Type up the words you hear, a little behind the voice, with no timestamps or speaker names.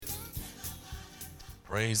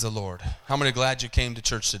Praise the Lord. How many are glad you came to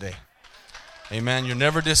church today? Amen. You're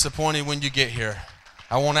never disappointed when you get here.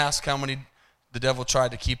 I won't ask how many the devil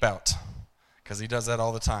tried to keep out, because he does that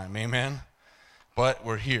all the time. Amen. But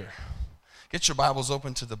we're here. Get your Bibles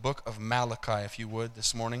open to the book of Malachi, if you would,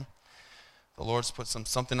 this morning. The Lord's put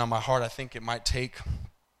something on my heart. I think it might take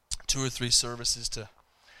 2 or 3 services to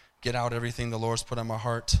get out everything the Lord's put on my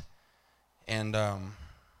heart. And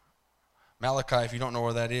Malachi, if you don't know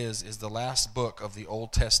where that is the last book of the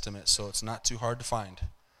Old Testament, so it's not too hard to find.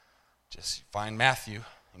 Just find Matthew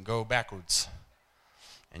and go backwards,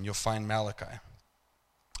 and you'll find Malachi.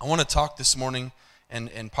 I want to talk this morning,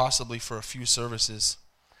 and possibly for a few services,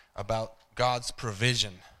 about God's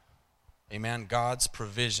provision. Amen? God's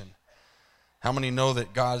provision. How many know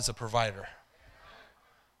that God is a provider?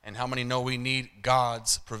 And how many know we need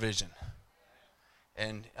God's provision?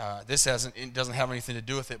 And it doesn't have anything to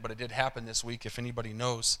do with it, but it did happen this week. If anybody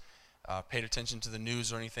knows, paid attention to the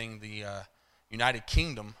news or anything, the United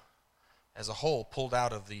Kingdom as a whole pulled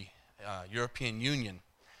out of the European Union.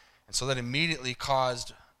 And so that immediately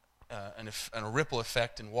caused a ripple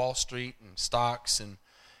effect in Wall Street and stocks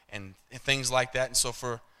and things like that. And so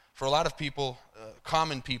for a lot of people,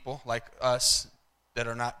 common people like us that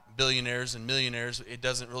are not billionaires and millionaires, it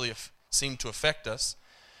doesn't really seem to affect us,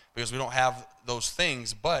 because we don't have those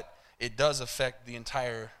things, but it does affect the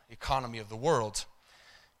entire economy of the world.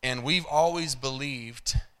 And we've always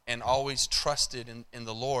believed and always trusted in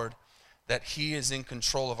the Lord that He is in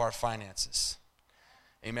control of our finances.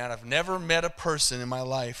 Amen. I've never met a person in my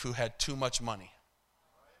life who had too much money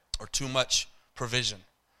or too much provision.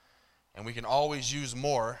 And we can always use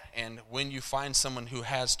more. And when you find someone who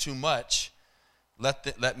has too much,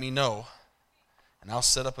 let me know. And I'll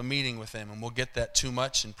set up a meeting with them, and we'll get that too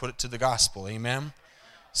much and put it to the gospel. Amen?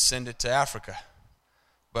 Send it to Africa.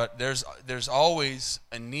 But there's always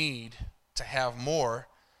a need to have more,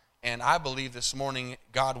 and I believe this morning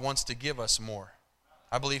God wants to give us more.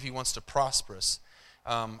 I believe He wants to prosper us.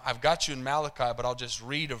 I've got you in Malachi, but I'll just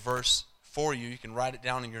read a verse for you. You can write it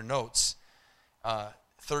down in your notes.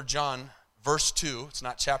 3 John, verse 2, it's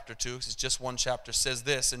not chapter 2, it's just one chapter, says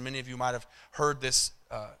this, and many of you might have heard this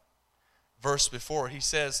verse before. He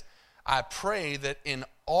says, I pray that in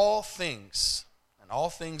all things, and all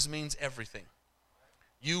things means everything,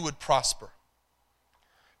 you would prosper.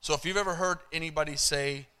 So if you've ever heard anybody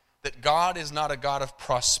say that God is not a God of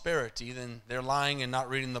prosperity, then they're lying and not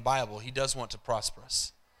reading the Bible. He does want to prosper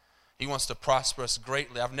us. He wants to prosper us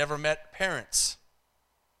greatly. I've never met parents,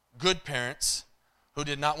 good parents, who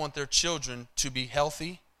did not want their children to be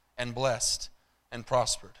healthy and blessed and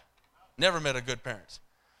prospered. Never met a good parent.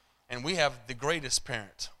 And we have the greatest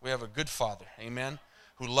parent. We have a good Father, amen,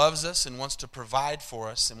 who loves us and wants to provide for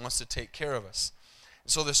us and wants to take care of us. And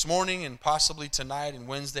so this morning and possibly tonight and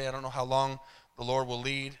Wednesday, I don't know how long the Lord will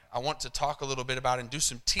lead, I want to talk a little bit about and do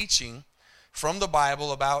some teaching from the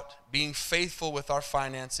Bible about being faithful with our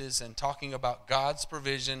finances and talking about God's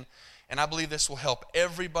provision. And I believe this will help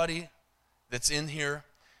everybody that's in here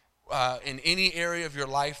in any area of your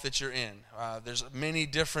life that you're in. There's many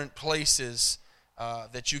different places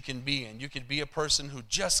that you can be in. You could be a person who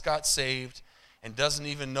just got saved and doesn't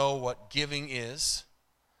even know what giving is.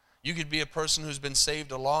 You could be a person who's been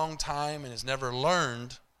saved a long time and has never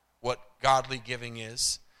learned what godly giving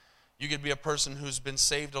is. You could be a person who's been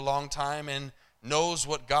saved a long time and knows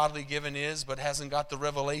what godly giving is, but hasn't got the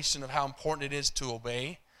revelation of how important it is to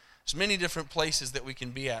obey. There's many different places that we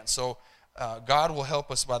can be at. So God will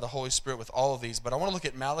help us by the Holy Spirit with all of these. But I want to look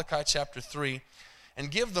at Malachi chapter 3 and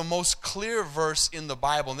give the most clear verse in the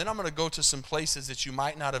Bible. And then I'm going to go to some places that you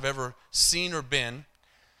might not have ever seen or been.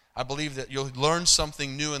 I believe that you'll learn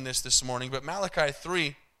something new in this morning. But Malachi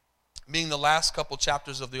 3, being the last couple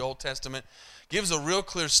chapters of the Old Testament, gives a real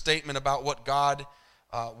clear statement about what God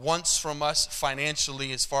wants from us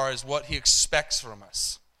financially as far as what He expects from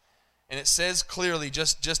us. And it says clearly,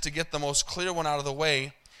 just to get the most clear one out of the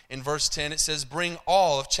way, in verse 10, it says, bring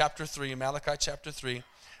all of chapter 3, Malachi chapter 3,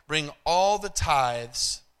 bring all the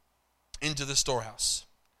tithes into the storehouse,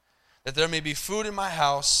 that there may be food in my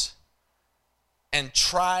house, and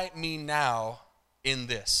try me now in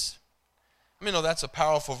this. I mean, that's a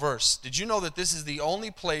powerful verse. Did you know that this is the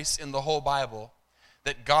only place in the whole Bible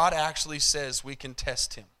that God actually says we can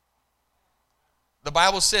test Him? The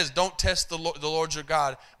Bible says, don't test the Lord your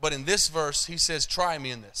God, but in this verse, He says, try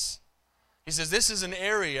me in this. He says, this is an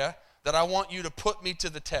area that I want you to put me to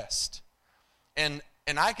the test. And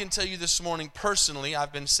I can tell you this morning, personally,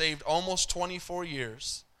 I've been saved almost 24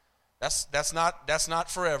 years. That's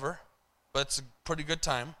not forever, but it's a pretty good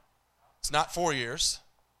time. It's not 4 years.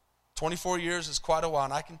 24 years is quite a while,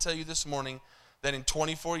 and I can tell you this morning that in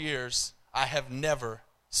 24 years, I have never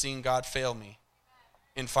seen God fail me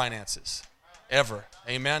in finances. Ever.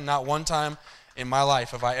 Amen? Not one time in my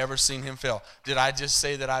life have I ever seen him fail. Did I just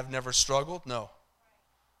say that I've never struggled? No.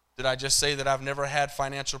 Did I just say that I've never had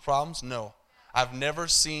financial problems? No. I've never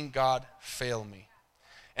seen God fail me.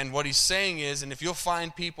 And what he's saying is, and if you'll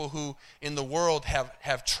find people who in the world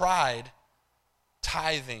have tried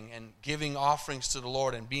tithing and giving offerings to the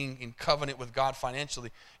Lord and being in covenant with God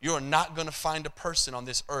financially, you are not going to find a person on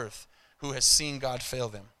this earth who has seen God fail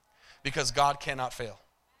them, because God cannot fail.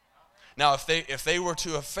 Now, if they were to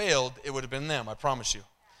have failed, it would have been them, I promise you.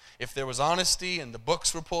 If there was honesty and the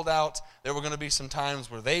books were pulled out, there were going to be some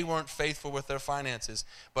times where they weren't faithful with their finances.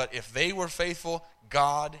 But if they were faithful,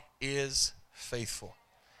 God is faithful.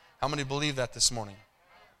 How many believe that this morning?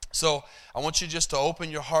 So I want you just to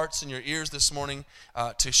open your hearts and your ears this morning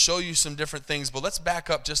to show you some different things. But let's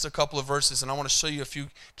back up just a couple of verses, and I want to show you a few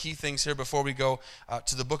key things here before we go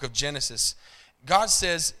to the book of Genesis. God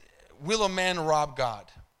says, will a man rob God?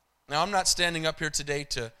 Now, I'm not standing up here today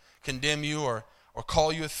to condemn you or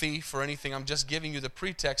call you a thief or anything. I'm just giving you the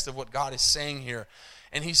pretext of what God is saying here.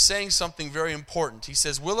 And he's saying something very important. He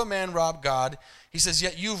says, will a man rob God? He says,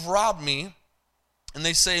 yet you've robbed me. And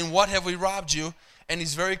they say, in what have we robbed you? And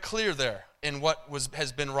he's very clear there in what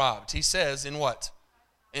has been robbed. He says, in what?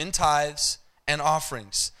 In tithes and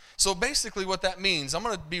offerings. So basically what that means, I'm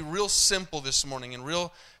going to be real simple this morning and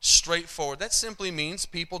real straightforward. That simply means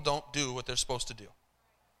people don't do what they're supposed to do.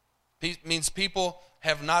 It means people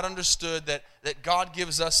have not understood that God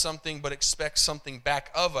gives us something but expects something back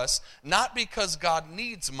of us, not because God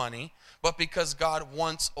needs money, but because God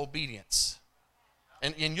wants obedience.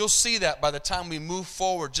 And you'll see that by the time we move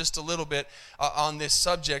forward just a little bit on this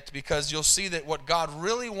subject, because you'll see that what God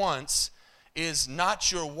really wants is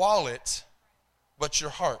not your wallet, but your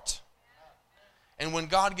heart. And when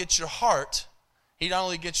God gets your heart, he not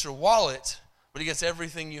only gets your wallet, but he gets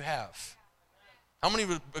everything you have. How many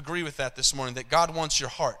would agree with that this morning, that God wants your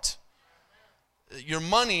heart? Your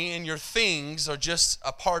money and your things are just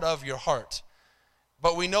a part of your heart.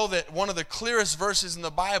 But we know that one of the clearest verses in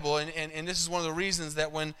the Bible, and this is one of the reasons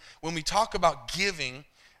that when we talk about giving,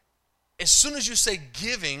 as soon as you say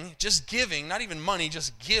giving, just giving, not even money,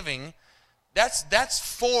 just giving, that's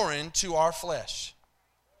foreign to our flesh.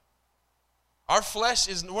 Our flesh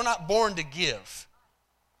we're not born to give.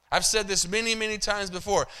 I've said this many, many times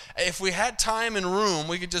before. If we had time and room,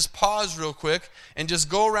 we could just pause real quick and just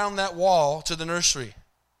go around that wall to the nursery.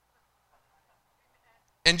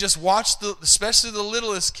 And just watch, especially the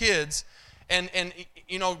littlest kids. And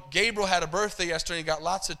you know, Gabriel had a birthday yesterday. He got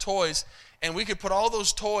lots of toys. And we could put all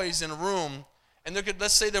those toys in a room. And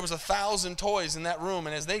let's say there was 1,000 toys in that room.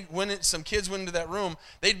 And as some kids went into that room,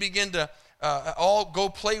 they'd begin to all go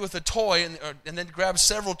play with a toy and then grab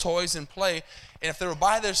several toys and play. And if they were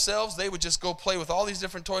by themselves, they would just go play with all these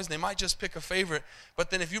different toys, and they might just pick a favorite. But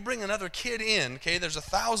then if you bring another kid in, okay, there's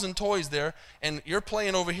 1,000 toys there, and you're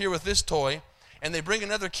playing over here with this toy, and they bring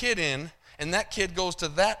another kid in, and that kid goes to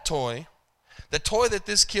that toy. The toy that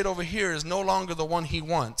this kid over here is no longer the one he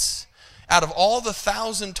wants. Out of all the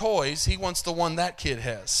 1,000 toys, he wants the one that kid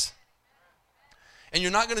has. And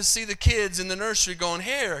you're not going to see the kids in the nursery going,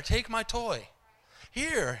 here, take my toy.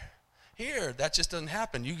 Here. That just doesn't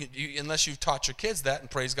happen. Unless you've taught your kids that,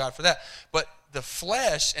 and praise God for that. But the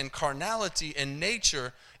flesh and carnality and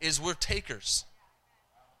nature is we're takers.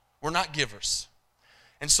 We're not givers.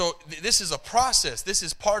 And so this is a process. This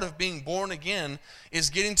is part of being born again,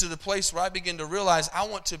 is getting to the place where I begin to realize I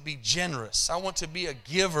want to be generous. I want to be a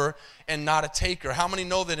giver and not a taker. How many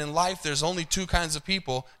know that in life there's only two kinds of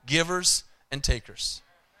people, givers and takers?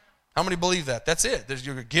 How many believe that? That's it.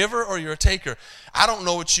 You're a giver or you're a taker. I don't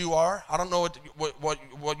know what you are. I don't know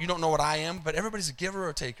what you don't know what I am, but everybody's a giver or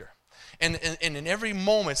a taker. And in every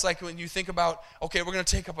moment, it's like when you think about, okay, we're going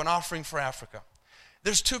to take up an offering for Africa.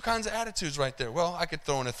 There's two kinds of attitudes right there. Well, I could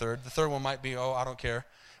throw in a third. The third one might be, oh, I don't care.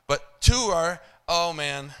 But two are, oh,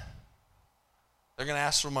 man, they're going to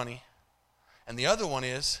ask for money. And the other one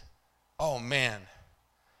is, oh, man,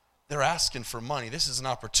 they're asking for money. This is an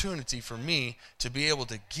opportunity for me to be able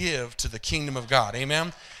to give to the kingdom of God.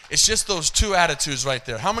 Amen? It's just those two attitudes right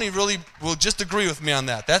there. How many really will just agree with me on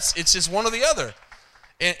that? It's just one or the other.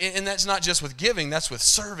 And that's not just with giving. That's with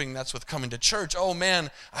serving. That's with coming to church. Oh,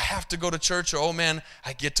 man, I have to go to church. Or, oh, man,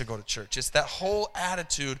 I get to go to church. It's that whole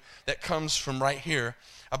attitude that comes from right here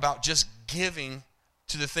about just giving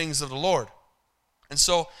to the things of the Lord. And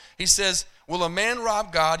so he says, will a man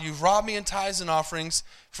rob God? You've robbed me in tithes and offerings,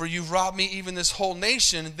 for you've robbed me even this whole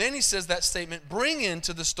nation. And then he says that statement, bring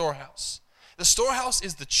into the storehouse. The storehouse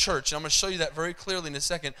is the church, and I'm going to show you that very clearly in a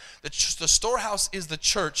second. The storehouse is the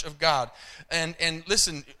church of God. And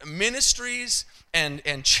listen, ministries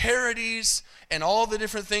and charities and all the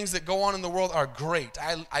different things that go on in the world are great.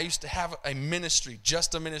 I used to have a ministry,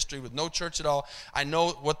 just a ministry with no church at all. I know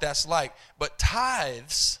what that's like. But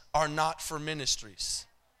tithes are not for ministries.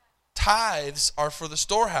 Tithes are for the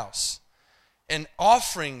storehouse. And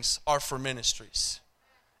offerings are for ministries.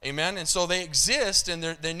 Amen. And so they exist, and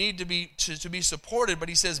they need to be supported. But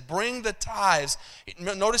he says, bring the tithes.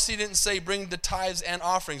 Notice he didn't say bring the tithes and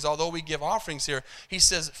offerings, although we give offerings here. He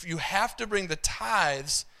says you have to bring the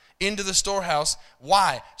tithes into the storehouse.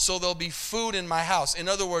 Why? So there'll be food in my house. In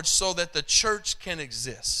other words, so that the church can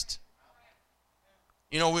exist.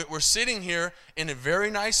 You know, we're sitting here in a very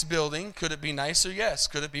nice building. Could it be nicer? Yes.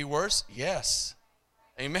 Could it be worse? Yes.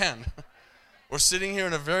 Amen. We're sitting here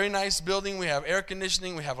in a very nice building. We have air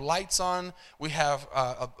conditioning. We have lights on. We have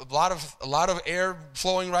a lot of air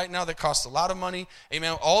flowing right now that costs a lot of money.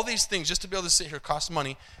 Amen. All these things, just to be able to sit here, cost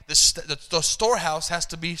money. The storehouse has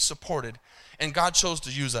to be supported, and God chose to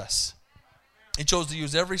use us. He chose to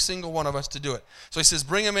use every single one of us to do it. So he says,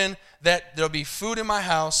 bring them in, that there'll be food in my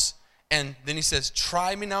house. And then he says,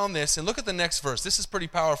 try me now in this. And look at the next verse. This is pretty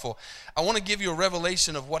powerful. I want to give you a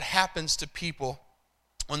revelation of what happens to people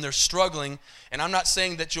when they're struggling. And I'm not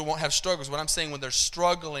saying that you won't have struggles, but I'm saying when they're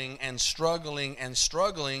struggling and struggling and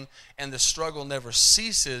struggling and the struggle never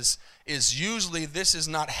ceases, is usually this is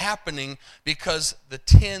not happening because the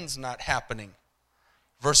 10's not happening.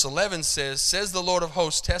 Verse 11 says the Lord of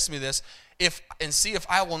hosts, test me this, and see if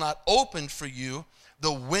I will not open for you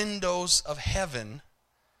the windows of heaven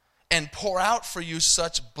and pour out for you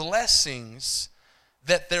such blessings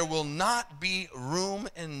that there will not be room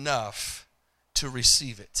enough to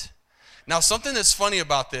receive it. Now, something that's funny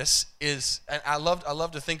about this is, and I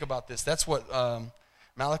love to think about this. That's what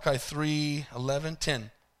Malachi 3:11,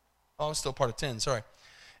 10. Oh, it's still part of 10, sorry.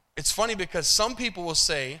 It's funny because some people will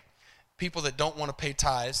say, people that don't want to pay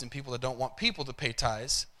tithes and people that don't want people to pay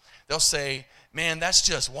tithes, they'll say, man, that's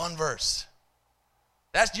just one verse.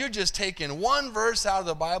 You're just taking one verse out of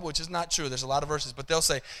the Bible, which is not true. There's a lot of verses, but they'll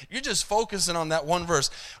say, you're just focusing on that one verse.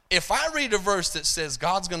 If I read a verse that says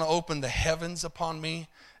God's going to open the heavens upon me,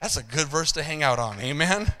 that's a good verse to hang out on.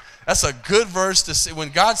 Amen? That's a good verse to see. When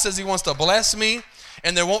God says he wants to bless me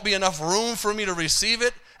and there won't be enough room for me to receive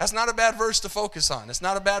it, that's not a bad verse to focus on. It's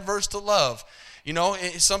not a bad verse to love. You know,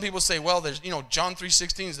 some people say, well, there's, John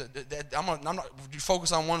 3:16, I'm not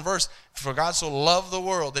focus on one verse. For God so loved the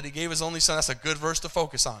world that he gave his only son. That's a good verse to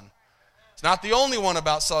focus on. It's not the only one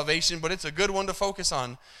about salvation, but it's a good one to focus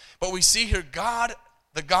on. But we see here God,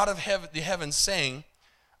 the God of the heavens, saying,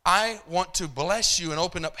 I want to bless you and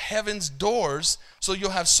open up heaven's doors so you'll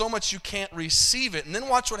have so much you can't receive it. And then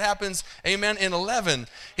watch what happens, amen, in 11.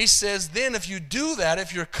 He says, then if you do that,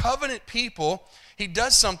 if you're covenant people, he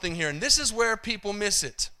does something here, and this is where people miss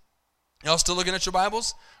it. Y'all still looking at your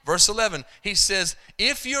Bibles? Verse 11, he says,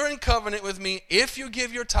 if you're in covenant with me, if you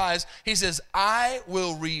give your tithes, he says, I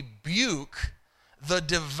will rebuke the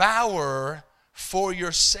devourer for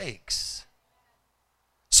your sakes,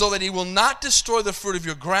 so that he will not destroy the fruit of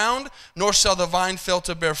your ground, nor shall the vine fail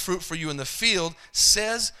to bear fruit for you in the field,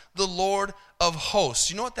 says the Lord of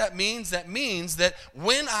hosts. You know what that means? That means that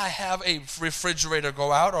when I have a refrigerator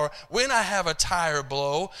go out, or when I have a tire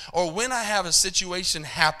blow, or when I have a situation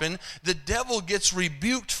happen, the devil gets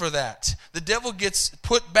rebuked for that. The devil gets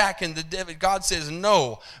put back, and God says,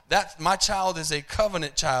 no, that my child is a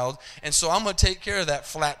covenant child, and so I'm going to take care of that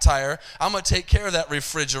flat tire. I'm going to take care of that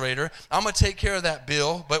refrigerator. I'm going to take care of that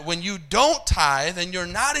bill. But when you don't tithe and you're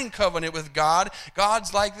not in covenant with God,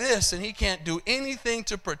 God's like this, and he can't do anything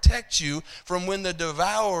to protect you from when the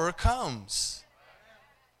devourer comes.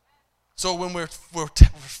 So when we're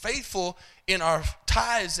faithful in our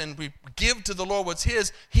tithes and we give to the Lord what's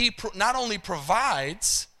his, he not only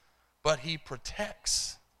provides, but he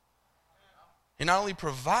protects. He not only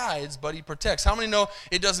provides, but he protects. How many know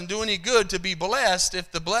it doesn't do any good to be blessed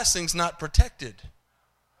if the blessing's not protected?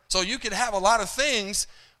 So you could have a lot of things,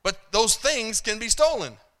 but those things can be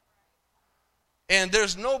stolen. And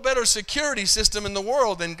there's no better security system in the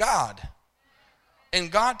world than God. And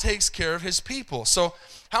God takes care of his people. So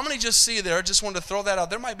how many just see there, just wanted to throw that out.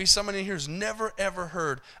 There might be somebody in here who's never ever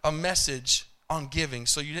heard a message on giving.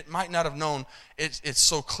 So you might not have known it's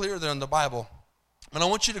so clear there in the Bible. And I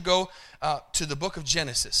want you to go to the book of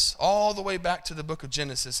Genesis, all the way back to the book of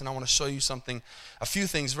Genesis. And I want to show you something, a few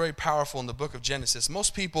things very powerful in the book of Genesis.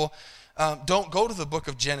 Most people don't go to the book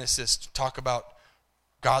of Genesis to talk about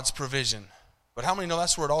God's provision. But how many know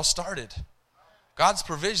that's where it all started? God's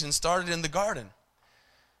provision started in the garden.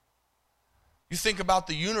 You think about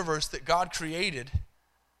the universe that God created,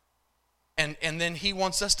 and then he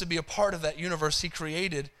wants us to be a part of that universe he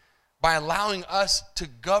created by allowing us to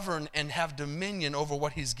govern and have dominion over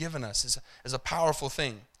what he's given us is a powerful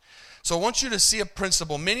thing. So I want you to see a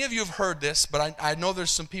principle. Many of you have heard this, but I know there's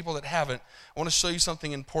some people that haven't. I want to show you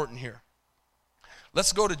something important here.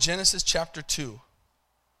 Let's go to Genesis chapter 2.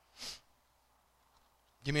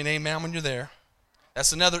 Give me an amen when you're there.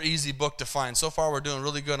 That's another easy book to find. So far we're doing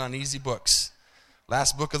really good on easy books.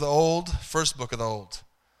 Last book of the old, first book of the old.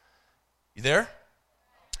 You there?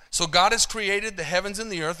 So God has created the heavens and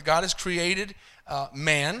the earth. God has created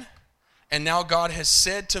man. And now God has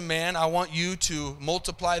said to man, I want you to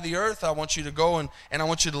multiply the earth. I want you to go and I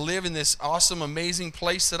want you to live in this awesome, amazing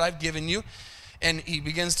place that I've given you. And he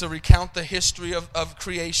begins to recount the history of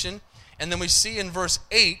creation. And then we see in verse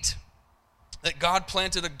 8 that God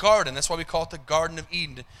planted a garden. That's why we call it the Garden of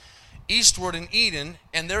Eden. Eastward in Eden,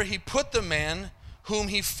 and there he put the man whom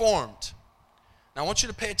he formed. Now I want you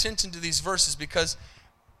to pay attention to these verses because,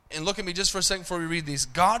 and look at me just for a second before we read these.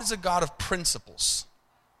 God is a God of principles.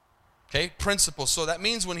 Okay, principles. So that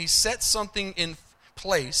means when he sets something in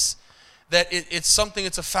place, that it's something,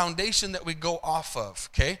 it's a foundation that we go off of,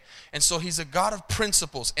 okay? And so he's a God of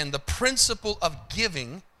principles. And the principle of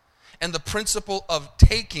giving and the principle of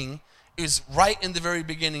taking is right in the very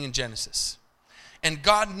beginning in Genesis. And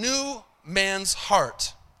God knew man's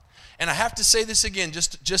heart. And I have to say this again,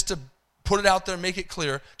 just to put it out there and make it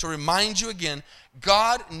clear, to remind you again,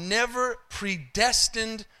 God never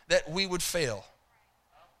predestined that we would fail.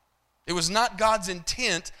 It was not God's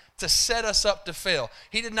intent to set us up to fail.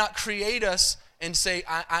 He did not create us and say,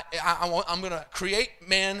 I'm going to create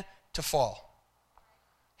man to fall.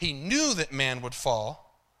 He knew that man would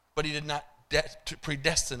fall, but he did not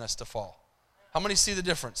predestine us to fall. How many see the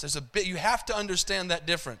difference? There's a bit, you have to understand that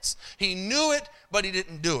difference. He knew it, but he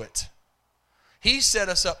didn't do it. He set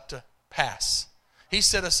us up to pass. He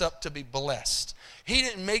set us up to be blessed. He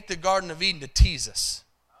didn't make the Garden of Eden to tease us.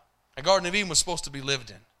 The Garden of Eden was supposed to be lived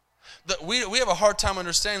in. We have a hard time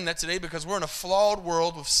understanding that today because we're in a flawed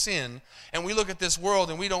world with sin, and we look at this world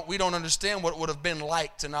and we don't understand what it would have been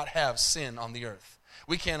like to not have sin on the earth.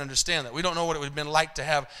 We can't understand that. We don't know what it would have been like to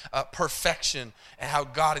have perfection and how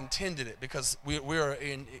God intended it, because we are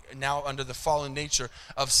now under the fallen nature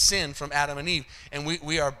of sin from Adam and Eve, and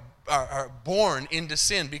we are born into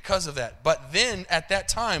sin because of that. But then at that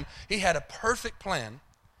time, he had a perfect plan.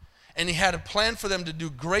 And he had a plan for them to do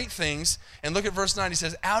great things. And look at verse 9. He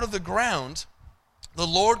says, out of the ground, the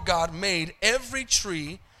Lord God made every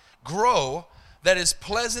tree grow that is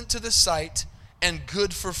pleasant to the sight and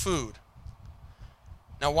good for food.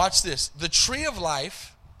 Now watch this. The tree of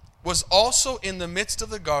life was also in the midst of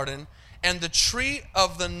the garden, and the tree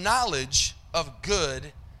of the knowledge of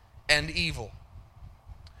good and evil.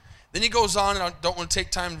 Then he goes on, and I don't want to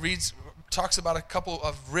take time to read, talks about a couple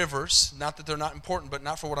of rivers, not that they're not important, but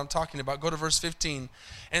not for what I'm talking about. Go to verse 15.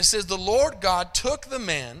 And it says, the Lord God took the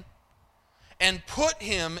man and put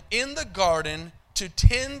him in the garden to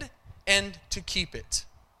tend and to keep it.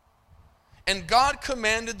 And God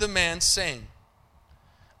commanded the man, saying,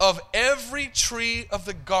 of every tree of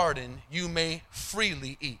the garden you may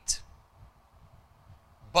freely eat,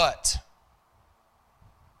 but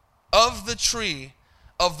of the tree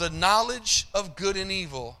of the knowledge of good and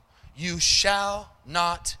evil you shall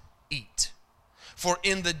not eat. For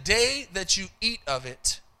in the day that you eat of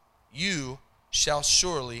it, you shall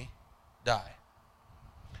surely die.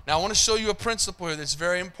 Now I want to show you a principle here that's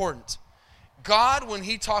very important. God, when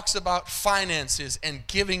he talks about finances and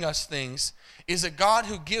giving us things, is a God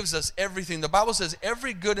who gives us everything. The Bible says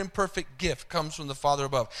every good and perfect gift comes from the Father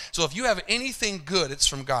above. So if you have anything good, it's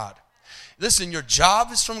from God. Listen, your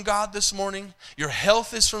job is from God this morning. Your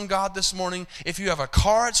health is from God this morning. If you have a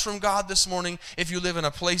car, it's from God this morning. If you live in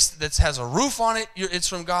a place that has a roof on it, it's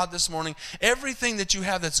from God this morning. Everything that you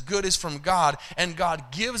have that's good is from God, and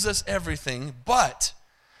God gives us everything. But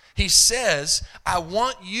he says, I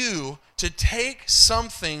want you to take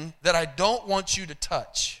something that I don't want you to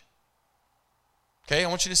touch. Okay, I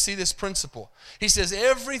want you to see this principle. He says,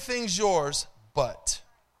 everything's yours but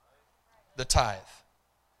the tithe.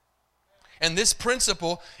 And this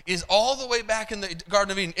principle is all the way back in the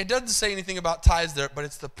Garden of Eden. It doesn't say anything about tithes there, but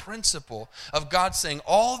it's the principle of God saying,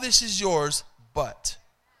 all this is yours, but.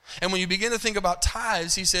 And when you begin to think about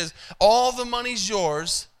tithes, he says, all the money's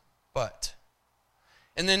yours, but.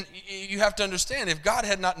 And then you have to understand, if God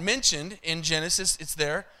had not mentioned in Genesis, it's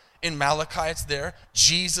there. In Malachi, it's there.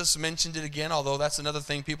 Jesus mentioned it again, although that's another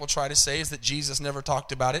thing people try to say is that Jesus never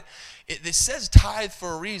talked about it. It says tithe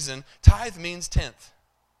for a reason. Tithe means tenth.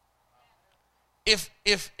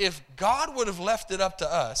 If God would have left it up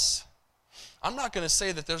to us, I'm not going to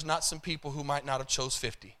say that there's not some people who might not have chose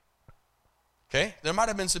 50. Okay? There might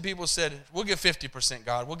have been some people who said, we'll give 50%,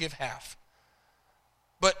 God. We'll give half.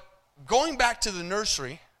 But going back to the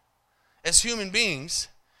nursery, as human beings,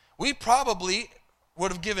 we probably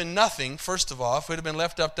would have given nothing, first of all, if it had been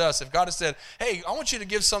left up to us. If God had said, hey, I want you to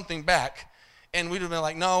give something back, and we'd have been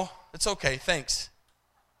like, no, it's okay, thanks.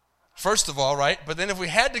 First of all, right? But then if we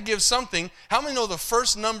had to give something, how many know the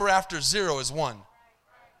first number after 0 is 1?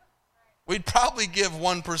 We'd probably give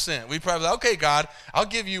 1%. We'd probably, okay, God, I'll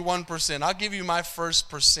give you 1%. I'll give you my first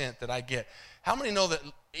percent that I get. How many know that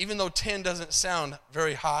even though 10 doesn't sound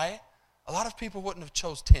very high, a lot of people wouldn't have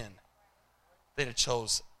chose 10. They'd have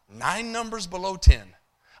chose 9 numbers below 10.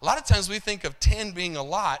 A lot of times we think of 10 being a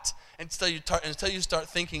lot until you start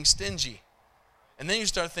thinking stingy. And then you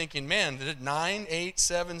start thinking, man, 9, 8,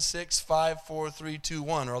 7, 6, 5, 4, 3, 2,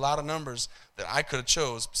 1 are a lot of numbers that I could have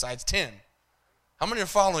chose besides 10. How many are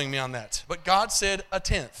following me on that? But God said a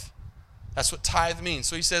tenth. That's what tithe means.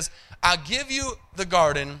 So he says, I'll give you the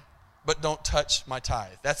garden, but don't touch my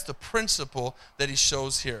tithe. That's the principle that he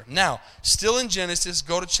shows here. Now, still in Genesis,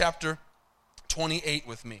 go to chapter 28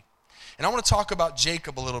 with me. And I want to talk about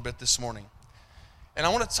Jacob a little bit this morning. And I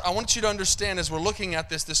want you to understand as we're looking at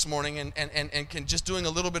this morning and just doing a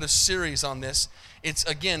little bit of series on this,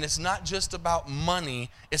 it's not just about money,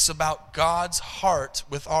 it's about God's heart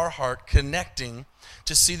with our heart connecting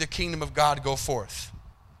to see the kingdom of God go forth.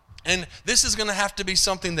 And this is going to have to be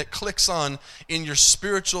something that clicks on in your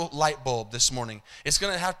spiritual light bulb this morning. It's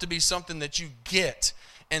going to have to be something that you get.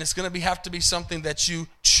 And it's going to have to be something that you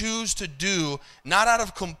choose to do, not out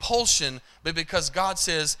of compulsion, but because God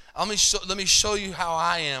says, let me show you how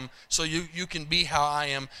I am so you can be how I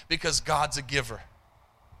am, because God's a giver.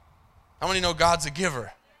 How many know God's a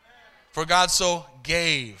giver? For God so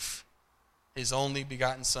gave his only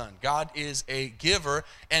begotten son. God is a giver,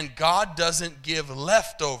 and God doesn't give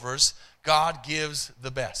leftovers. God gives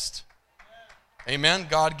the best. Amen.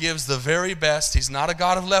 God gives the very best. He's not a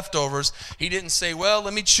God of leftovers. He didn't say, well,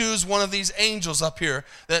 let me choose one of these angels up here,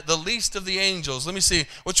 the least of the angels. Let me see,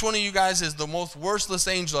 which one of you guys is the most worthless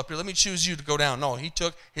angel up here? Let me choose you to go down. No, he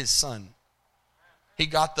took his son. He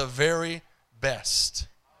got the very best.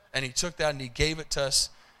 And he took that and he gave it to us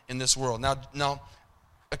in this world. Now,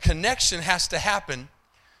 a connection has to happen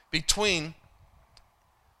between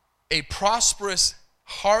a prosperous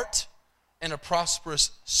heart and a prosperous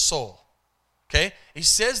soul. Okay? He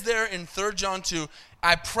says there in 3 John 2,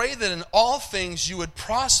 I pray that in all things you would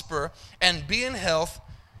prosper and be in health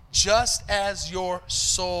just as your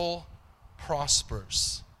soul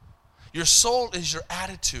prospers. Your soul is your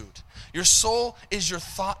attitude. Your soul is your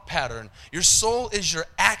thought pattern. Your soul is your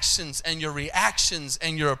actions and your reactions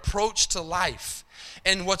and your approach to life.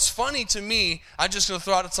 And what's funny to me, I'm just going to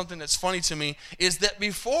throw out something that's funny to me, is that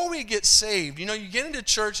before we get saved, you get into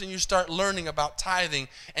church and you start learning about tithing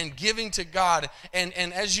and giving to God. And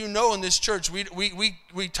as you know, in this church,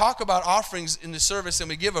 we talk about offerings in the service and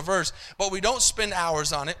we give a verse, but we don't spend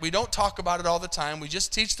hours on it. We don't talk about it all the time. We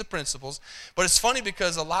just teach the principles. But it's funny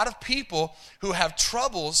because a lot of people who have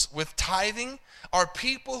troubles with tithing are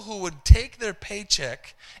people who would take their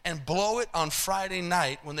paycheck and blow it on Friday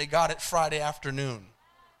night when they got it Friday afternoon.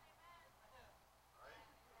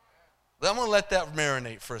 I'm going to let that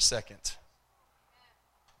marinate for a second.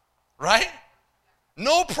 Right?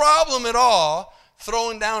 No problem at all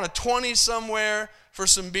throwing down a 20 somewhere for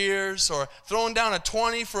some beers, or throwing down a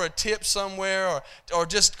 20 for a tip somewhere, or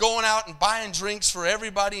just going out and buying drinks for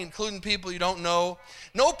everybody, including people you don't know.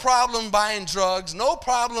 No problem buying drugs. No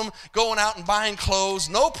problem going out and buying clothes.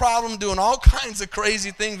 No problem doing all kinds of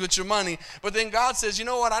crazy things with your money. But then God says, you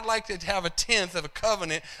know what? I'd like to have a tenth of a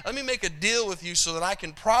covenant. Let me make a deal with you so that I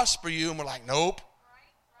can prosper you. And we're like, nope.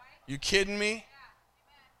 You kidding me?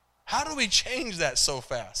 How do we change that so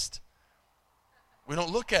fast? We don't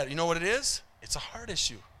look at it. You know what it is? It's a heart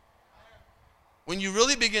issue. When you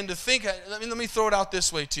really begin to think, let me throw it out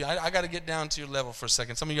this way to you. I got to get down to your level for a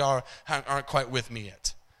second. Some of y'all aren't quite with me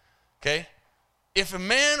yet. Okay? If a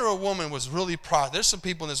man or a woman was really there's some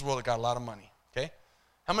people in this world that got a lot of money. Okay?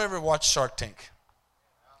 How many ever watched Shark Tank?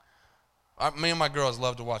 Me and my girls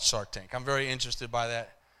love to watch Shark Tank. I'm very interested by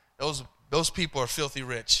that. Those people are filthy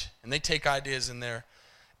rich, and they take ideas in there.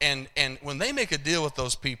 And when they make a deal with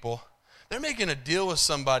those people, they're making a deal with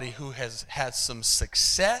somebody who has had some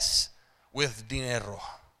success with dinero.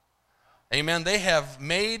 Amen. They have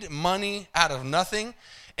made money out of nothing.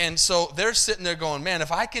 And so they're sitting there going, man,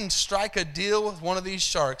 if I can strike a deal with one of these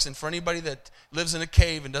sharks, and for anybody that lives in a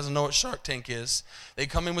cave and doesn't know what Shark Tank is, they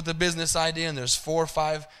come in with a business idea, and there's 4 or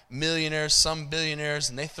 5 millionaires, some billionaires,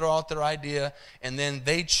 and they throw out their idea, and then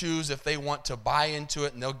they choose if they want to buy into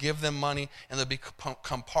it, and they'll give them money, and they'll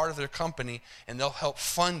become part of their company, and they'll help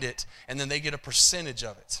fund it, and then they get a percentage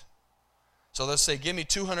of it. So they'll say, give me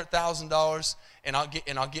 $200,000,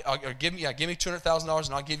 give me $200,000,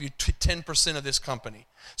 and I'll give you 10% of this company.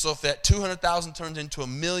 So if that $200,000 turns into $1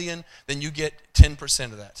 million, then you get 10%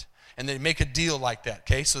 of that. And they make a deal like that,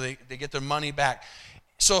 okay? So they get their money back.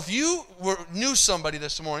 So if you knew somebody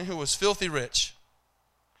this morning who was filthy rich,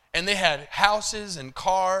 and they had houses and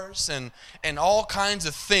cars and all kinds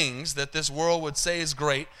of things that this world would say is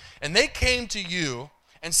great, and they came to you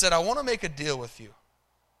and said, I want to make a deal with you.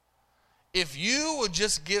 If you will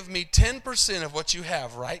just give me 10% of what you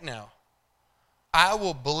have right now, I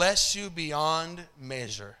will bless you beyond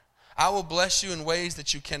measure. I will bless you in ways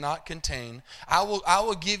that you cannot contain. I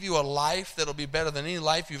will give you a life that will be better than any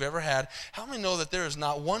life you've ever had. How many know that there is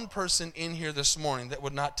not one person in here this morning that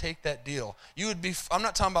would not take that deal? I'm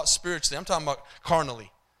not talking about spiritually, I'm talking about carnally.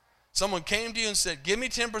 Someone came to you and said, give me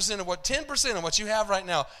 10% of what you have right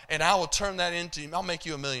now, and I will turn that into, I'll make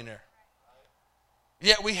you a millionaire.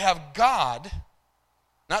 Yet we have God,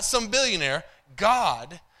 not some billionaire,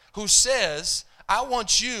 God, who says, I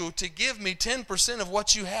want you to give me 10% of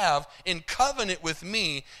what you have in covenant with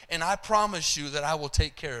me, and I promise you that I will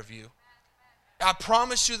take care of you. I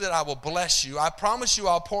promise you that I will bless you. I promise you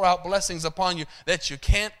I'll pour out blessings upon you that you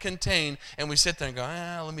can't contain. And we sit there and go,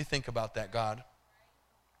 let me think about that, God.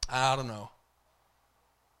 I don't know.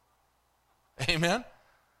 Amen?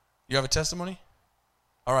 You have a testimony?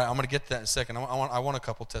 All right, I'm going to get to that in a second. I want a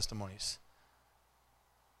couple testimonies.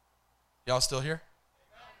 Y'all still here?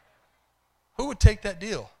 Who would take that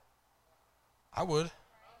deal? I would.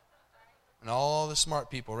 And all the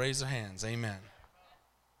smart people raise their hands. Amen.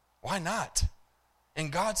 Why not?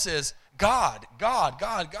 And God says, God,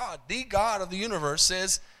 the God of the universe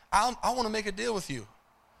says, I want to make a deal with you.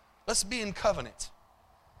 Let's be in covenant.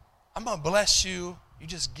 I'm going to bless you. You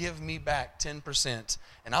just give me back 10%,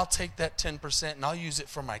 and I'll take that 10% and I'll use it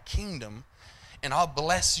for my kingdom, and I'll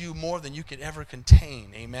bless you more than you could ever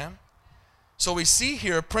contain. Amen? So we see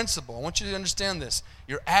here a principle. I want you to understand this.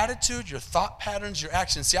 Your attitude, your thought patterns, your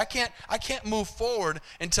actions. See, I can't move forward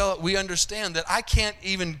until we understand that I can't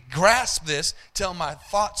even grasp this till my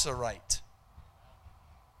thoughts are right,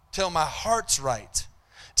 till my heart's right,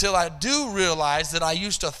 till I do realize that I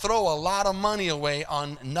used to throw a lot of money away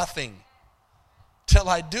on nothing. Till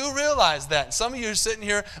I do realize that. Some of you are sitting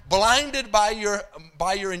here blinded by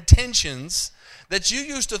your intentions, that you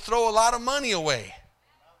used to throw a lot of money away.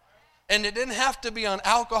 And it didn't have to be on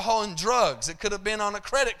alcohol and drugs. It could have been on a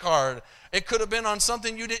credit card. It could have been on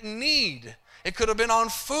something you didn't need. It could have been on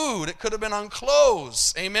food. It could have been on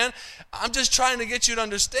clothes. Amen? I'm just trying to get you to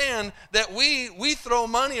understand that we throw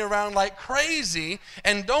money around like crazy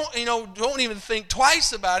and don't even think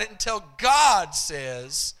twice about it until God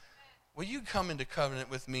says, will you come into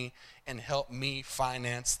covenant with me and help me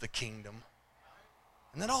finance the kingdom?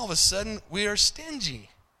 And then all of a sudden, we are stingy.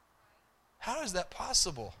 How is that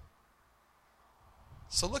possible?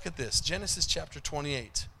 So look at this, Genesis chapter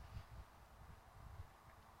 28.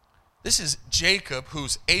 This is Jacob,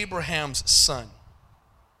 who's Abraham's son.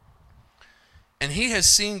 And he has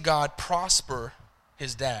seen God prosper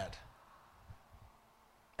his dad.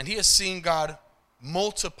 And he has seen God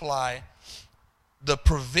multiply the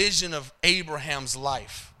provision of Abraham's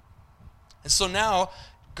life. And so now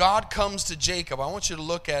God comes to Jacob. I want you to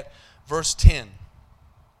look at verse 10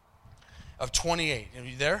 of 28. Are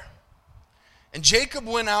you there? And Jacob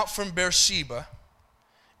went out from Beersheba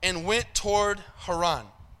and went toward Haran.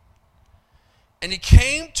 And he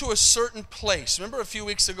came to a certain place. Remember a few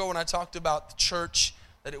weeks ago when I talked about the church,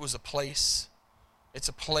 that it was a place? It's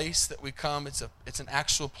a place that we come. It's an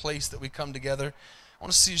actual place that we come together. I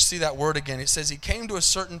want to see that word again. It says he came to a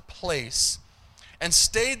certain place and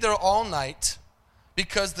stayed there all night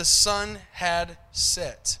because the sun had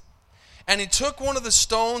set. And he took one of the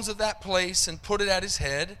stones of that place and put it at his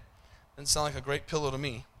head. Doesn't sound like a great pillow to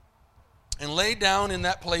me. And lay down in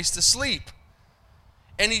that place to sleep.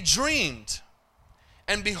 And he dreamed.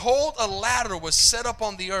 And behold, a ladder was set up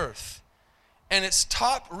on the earth, and its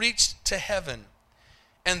top reached to heaven.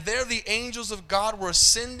 And there the angels of God were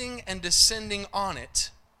ascending and descending on it.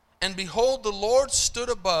 And behold, the Lord stood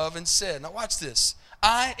above and said, now watch this,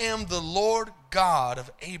 I am the Lord God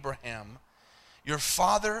of Abraham, your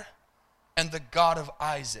father, and the God of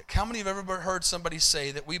Isaac. How many have ever heard somebody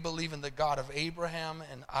say that we believe in the God of Abraham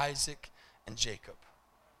and Isaac and Jacob.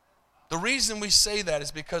 The reason we say that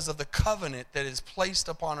is because of the covenant that is placed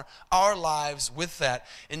upon our lives with that.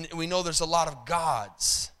 And we know there's a lot of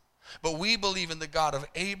gods, but we believe in the God of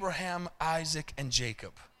Abraham, Isaac, and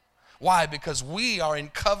Jacob. Why? Because we are in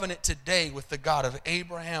covenant today with the God of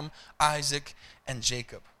Abraham, Isaac, and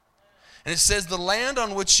Jacob. And it says, the land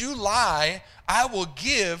on which you lie, I will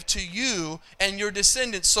give to you and your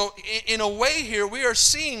descendants. So in a way here, we are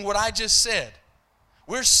seeing what I just said.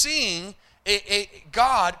 We're seeing a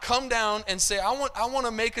God come down and say, I want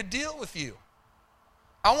to make a deal with you.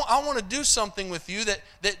 I want to do something with you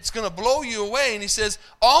that's going to blow you away. And he says,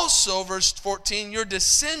 also, verse 14, your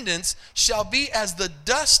descendants shall be as the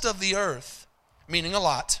dust of the earth, meaning a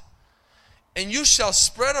lot. And you shall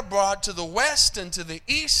spread abroad to the west and to the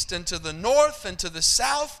east and to the north and to the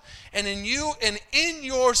south. And in you and in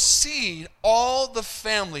your seed, all the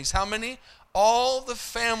families. How many? All the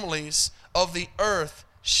families of the earth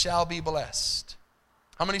shall be blessed.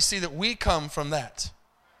 How many see that we come from that?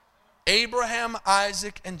 Abraham,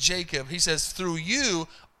 Isaac, and Jacob. He says, through you,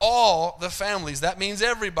 all the families, that means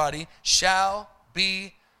everybody, shall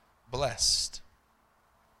be blessed.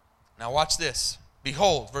 Now watch this.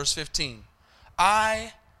 Behold, verse 15.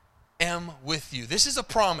 I am with you. This is a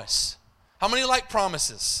promise. How many like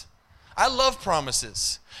promises? I love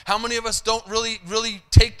promises. How many of us don't really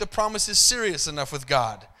take the promises serious enough with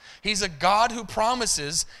God? He's a God who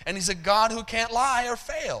promises, and he's a God who can't lie or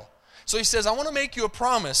fail. So he says, I want to make you a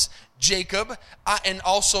promise, Jacob, and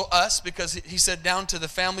also us, because he said down to the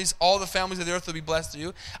families, all the families of the earth will be blessed through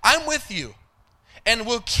you. I'm with you, and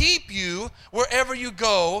will keep you wherever you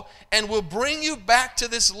go, and will bring you back to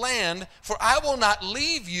this land, for I will not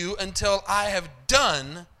leave you until I have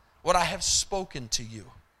done what I have spoken to you.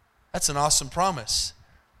 That's an awesome promise.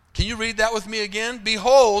 Can you read that with me again?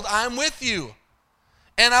 Behold, I'm with you,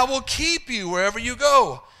 and I will keep you wherever you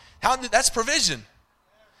go. That's provision.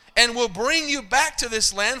 And will bring you back to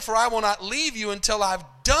this land, for I will not leave you until I've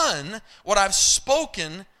done what I've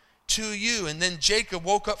spoken to you. And then Jacob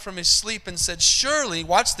woke up from his sleep and said, surely,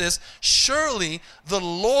 watch this, surely the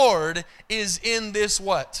Lord is in this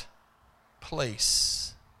what?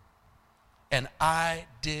 Place. And I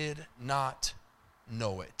did not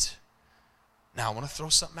know it. Now I want to throw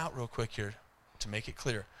something out real quick here to make it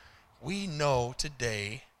clear. We know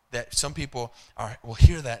today that some people will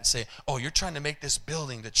hear that and say, oh, you're trying to make this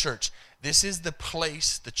building the church. This is the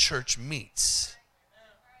place the church meets.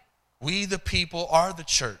 We, the people, are the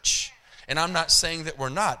church. And I'm not saying that we're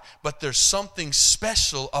not, but there's something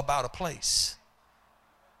special about a place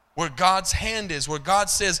where God's hand is, where God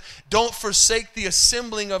says, don't forsake the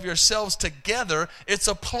assembling of yourselves together. It's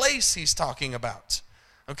a place he's talking about.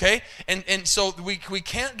 Okay? And so we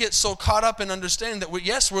can't get so caught up in understanding that,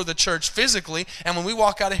 yes, we're the church physically, and when we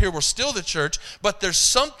walk out of here, we're still the church, but there's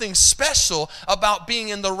something special about being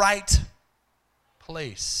in the right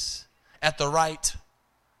place, at the right,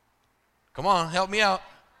 come on, help me out,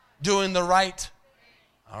 doing the right,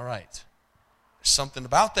 all right. There's something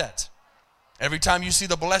about that. Every time you see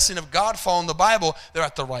the blessing of God fall in the Bible, they're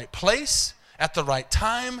at the right place, at the right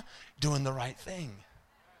time, doing the right thing.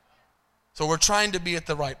 So we're trying to be at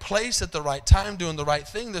the right place, at the right time, doing the right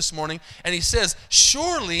thing this morning. And he says,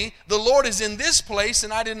 surely the Lord is in this place,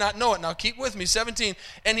 and I did not know it. Now keep with me, 17.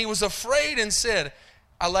 And he was afraid and said,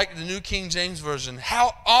 I like the New King James Version,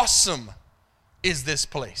 how awesome is this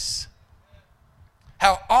place?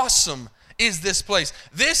 How awesome is this place?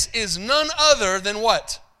 This is none other than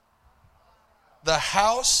what? The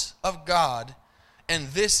house of God, and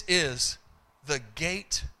this is the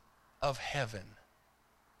gate of heaven.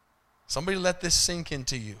 Somebody let this sink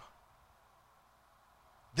into you.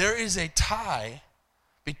 There is a tie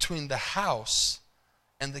between the house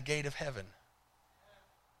and the gate of heaven.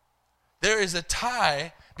 There is a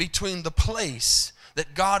tie between the place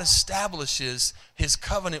that God establishes his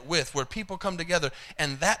covenant with, where people come together,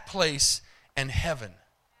 and that place and heaven.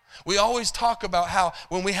 We always talk about how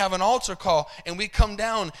when we have an altar call and we come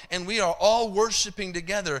down and we are all worshiping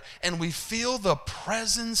together and we feel the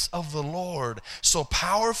presence of the Lord so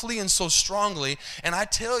powerfully and so strongly. And I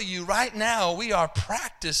tell you right now, we are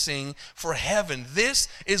practicing for heaven. This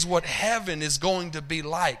is what heaven is going to be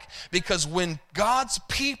like. Because when God's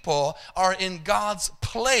people are in God's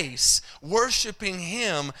place worshiping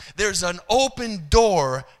him, there's an open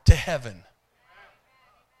door to heaven.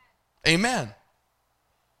 Amen.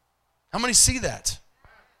 How many see that?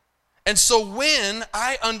 And so when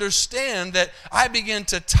I understand that I begin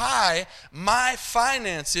to tie my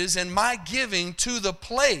finances and my giving to the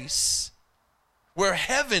place where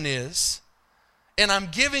heaven is, and I'm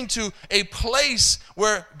giving to a place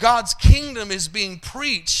where God's kingdom is being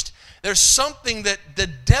preached, there's something that the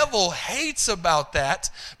devil hates about that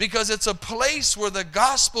because it's a place where the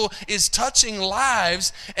gospel is touching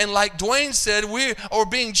lives. And like Dwayne said, we are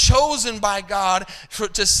being chosen by God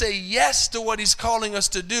to say yes to what he's calling us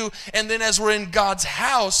to do. And then as we're in God's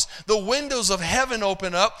house, the windows of heaven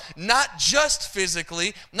open up, not just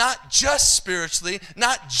physically, not just spiritually,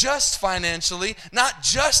 not just financially, not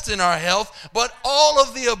just in our health, but all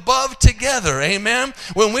of the above together. Amen.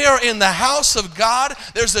 When we are in the house of God,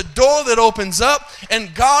 there's a door that opens up,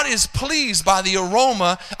 and God is pleased by the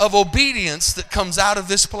aroma of obedience that comes out of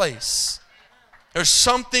this place. There's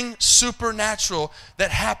something supernatural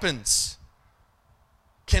that happens.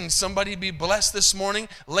 Can somebody be blessed this morning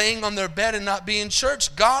laying on their bed and not be in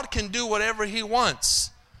church? God can do whatever he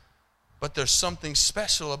wants. But there's something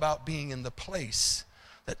special about being in the place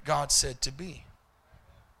that God said to be.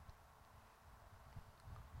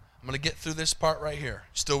 I'm going to get through this part right here.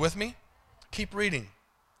 Still with me? Keep reading.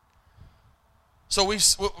 So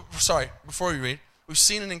before we read, we've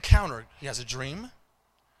seen an encounter. He has a dream.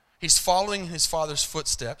 He's following his father's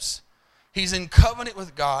footsteps. He's in covenant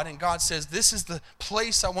with God, and God says, this is the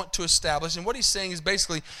place I want to establish. And what he's saying is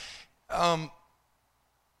basically,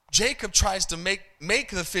 Jacob tries to make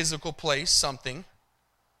the physical place something,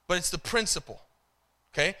 but it's the principle.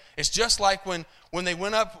 Okay? It's just like when they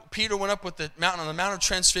went up, Peter went up with the mountain on the Mount of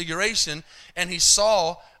Transfiguration, and he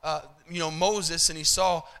saw Moses, and he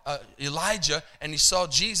saw Elijah, and he saw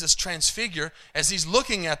Jesus transfigure. As he's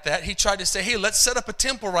looking at that, he tried to say, hey, let's set up a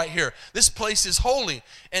temple right here. This place is holy.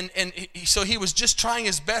 So he was just trying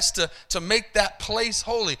his best to make that place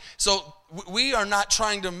holy. So we are not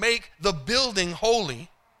trying to make the building holy.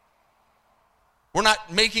 We're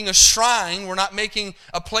not making a shrine. We're not making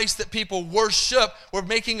a place that people worship. We're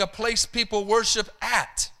making a place people worship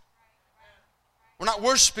at. We're not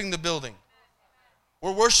worshiping the building.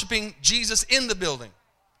 We're worshiping Jesus in the building.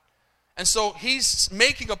 And so he's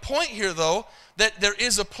making a point here, though, that there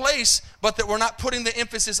is a place, but that we're not putting the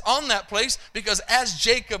emphasis on that place, because as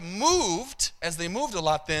Jacob moved, as they moved a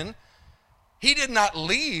lot then, he did not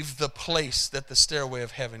leave the place that the stairway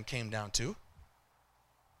of heaven came down to.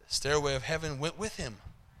 Stairway of heaven went with him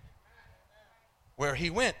where he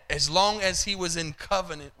went, as long as he was in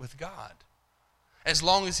covenant with God, as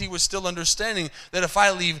long as he was still understanding that if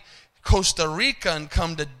I leave Costa Rica and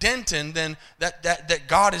come to Denton, then that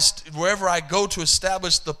God is, wherever I go to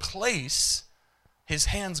establish the place, his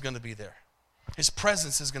hand's going to be there, his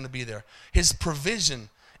presence is going to be there, his provision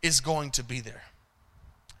is going to be there.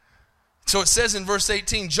 So it says in verse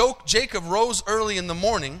 18, Jacob rose early in the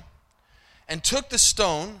morning and took the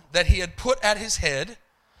stone that he had put at his head,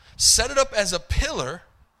 set it up as a pillar,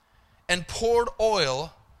 and poured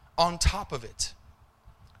oil on top of it.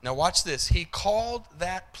 Now watch this. He called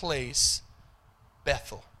that place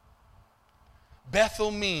Bethel.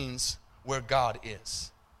 Bethel means where God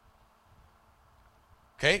is.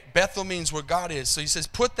 Okay? Bethel means where God is. So he says,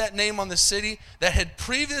 put that name on the city that had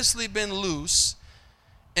previously been loose.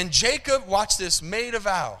 And Jacob, watch this, made a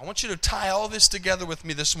vow. I want you to tie all this together with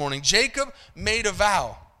me this morning. Jacob made a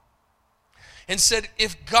vow and said,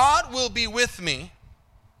 if God will be with me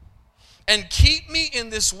and keep me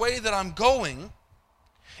in this way that I'm going,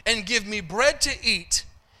 and give me bread to eat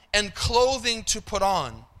and clothing to put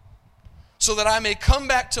on, so that I may come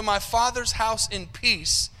back to my father's house in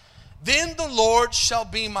peace, then the Lord shall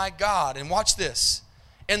be my God. And watch this.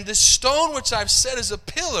 And the stone which I've set as a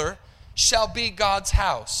pillar shall be God's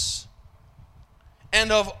house.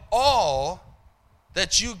 And of all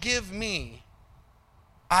that you give me,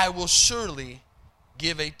 I will surely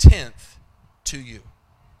give a tenth to you.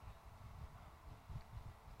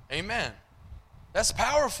 Amen. That's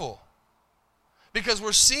powerful. Because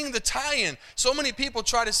we're seeing the tie-in. So many people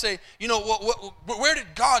try to say, where did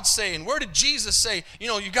God say and where did Jesus say,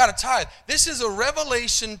 you got to tithe. This is a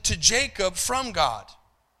revelation to Jacob from God.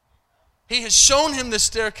 He has shown him the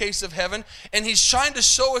staircase of heaven, and he's trying to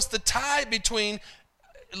show us the tie between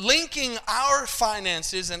linking our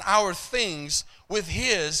finances and our things with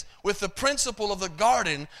the principle of the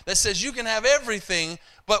garden that says you can have everything,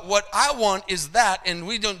 but what I want is that, and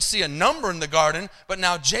we don't see a number in the garden, but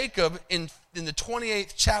now Jacob in the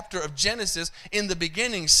 28th chapter of Genesis, in the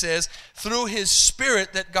beginning says, through his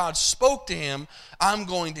spirit that God spoke to him, I'm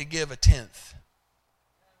going to give a tenth.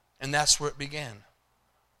 And that's where it began.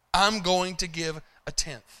 I'm going to give a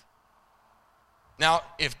tenth. Now,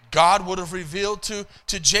 if God would have revealed to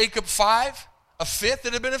Jacob 5, a fifth,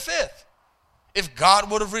 it'd have been a fifth. If God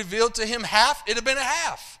would have revealed to him half, it'd have been a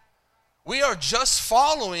half. We are just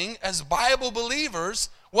following, as Bible believers,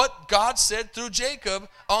 what God said through Jacob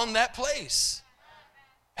on that place.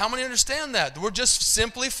 How many understand that? We're just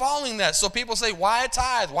simply following that. So people say, why a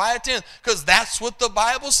tithe? Why a tenth? Because that's what the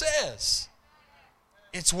Bible says.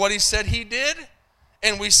 It's what he said he did.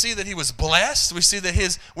 And we see that he was blessed. We see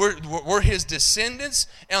that we're his descendants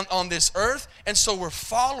on this earth. And so we're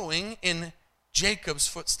following in Jacob's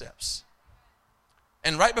footsteps.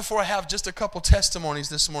 And right before I have just a couple testimonies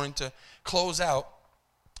this morning to close out,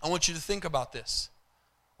 I want you to think about this,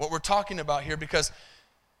 what we're talking about here, because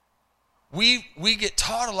we get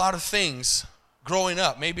taught a lot of things growing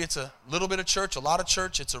up. Maybe it's a little bit of church, a lot of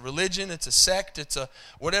church, it's a religion, it's a sect, it's a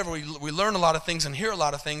whatever. We learn a lot of things and hear a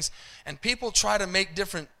lot of things, and people try to make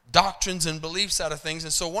different doctrines and beliefs out of things.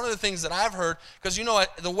 And so one of the things that I've heard, because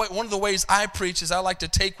one of the ways I preach is I like to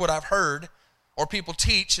take what I've heard or people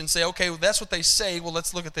teach and say, okay, well, that's what they say, well,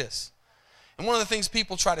 let's look at this. And one of the things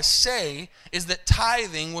people try to say is that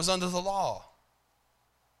tithing was under the law.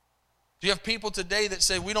 You have people today that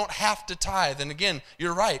say we don't have to tithe. And again,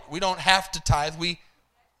 you're right. We don't have to tithe. We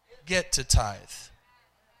get to tithe.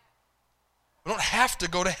 We don't have to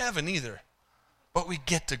go to heaven either. But we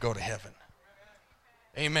get to go to heaven.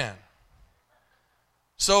 Amen.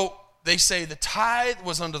 So they say the tithe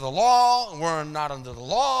was under the law. We're not under the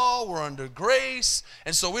law. We're under grace.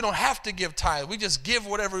 And so we don't have to give tithe. We just give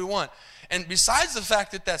whatever we want. And besides the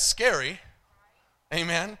fact that that's scary,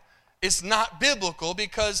 amen, it's not biblical,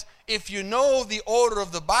 because if you know the order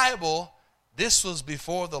of the Bible, this was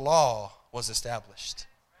before the law was established.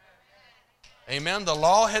 Amen. The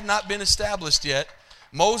law had not been established yet.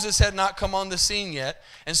 Moses had not come on the scene yet.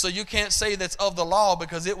 And so you can't say that's of the law,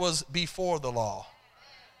 because it was before the law.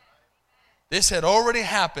 This had already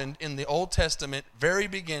happened in the Old Testament, very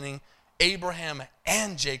beginning. Abraham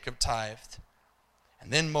and Jacob tithed. And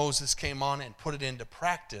then Moses came on and put it into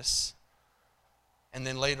practice. And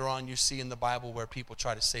then later on you see in the Bible where people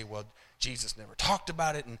try to say, well, Jesus never talked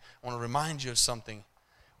about it. And I want to remind you of something.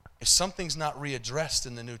 If something's not readdressed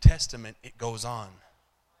in the New Testament, it goes on.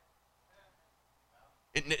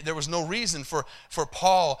 There was no reason for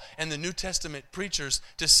Paul and the New Testament preachers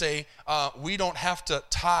to say, we don't have to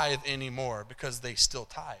tithe anymore, because they still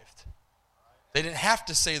tithed. They didn't have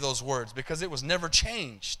to say those words because it was never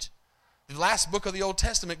changed. The last book of the Old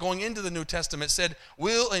Testament going into the New Testament said,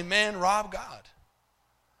 will a man rob God?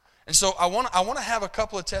 And so I want to have a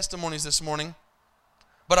couple of testimonies this morning,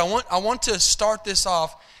 but I want to start this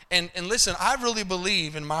off. And listen, I really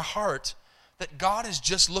believe in my heart that God is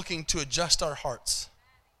just looking to adjust our hearts.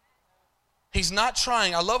 He's not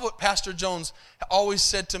trying. I love what Pastor Jones always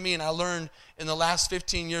said to me, and I learned in the last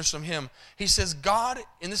 15 years from him. He says, God,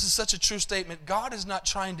 and this is such a true statement, God is not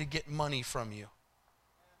trying to get money from you.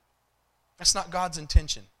 That's not God's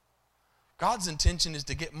intention. God's intention is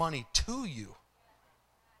to get money to you.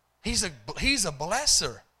 He's a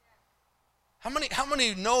blesser. How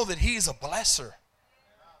many know that he's a blesser?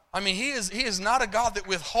 I mean, he is not a God that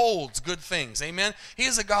withholds good things. Amen. He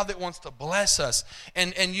is a God that wants to bless us.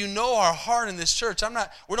 And you know our heart in this church.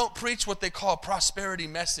 We don't preach what they call a prosperity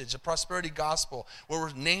message, a prosperity gospel, where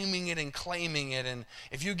we're naming it and claiming it. And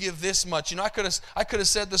if you give this much, I could have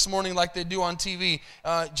said this morning, like they do on TV,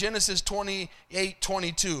 Genesis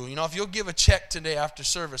 28:22. If you'll give a check today after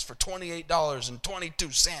service for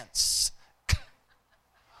 $28.22.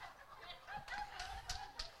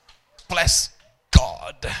 Bless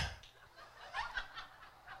God.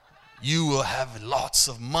 You will have lots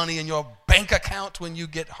of money in your bank account when you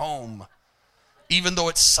get home, even though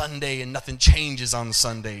it's Sunday and nothing changes on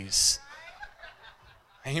Sundays.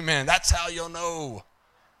 Amen. That's how you'll know.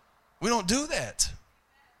 We don't do that.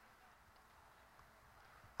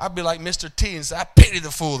 I'd be like Mr. T and say, I pity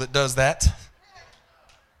the fool that does that.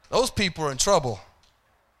 Those people are in trouble.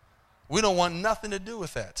 We don't want nothing to do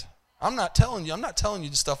with that. I'm not telling you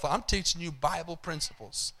this stuff. I'm teaching you Bible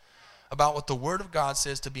principles about what the Word of God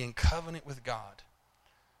says to be in covenant with God.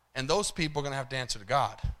 And those people are going to have to answer to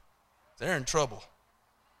God. They're in trouble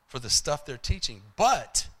for the stuff they're teaching.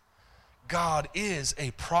 But God is a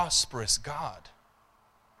prosperous God.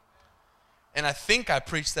 And I think I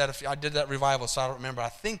preached that. I did that revival, so I don't remember. I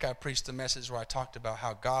think I preached a message where I talked about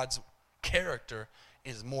how God's character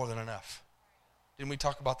is more than enough. Didn't we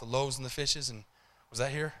talk about the loaves and the fishes? And was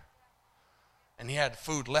that here? And he had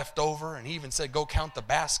food left over, and he even said, go count the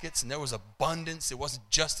baskets, and there was abundance. It wasn't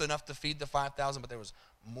just enough to feed the 5,000, but there was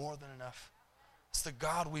more than enough. It's the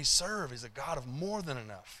God we serve. He's a God of more than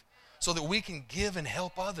enough, so that we can give and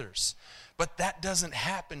help others. But that doesn't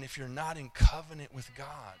happen if you're not in covenant with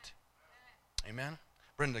God. Amen?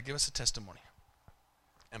 Brenda, give us a testimony.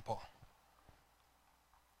 And Paul.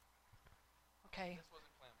 Okay. This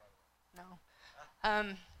wasn't planned, by the way.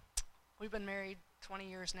 No. We've been married 20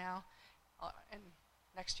 years now. And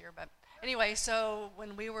next year, but Anyway, so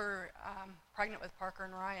when we were pregnant with Parker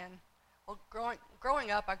and Ryan, well,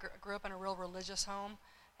 growing up, I grew up in a real religious home,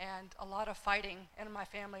 and a lot of fighting in my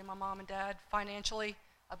family, my mom and dad, financially,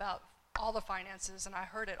 about all the finances, and I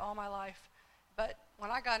heard it all my life. But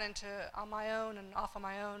when I got into on my own and off on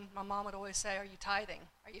my own, my mom would always say, "Are you tithing?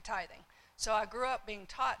 Are you tithing?" So I grew up being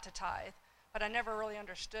taught to tithe, but I never really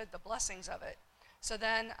understood the blessings of it. So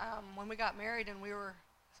then when we got married and we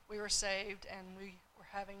were saved and we were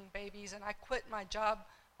having babies, and I quit my job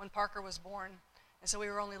when Parker was born, and so we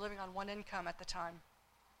were only living on one income at the time.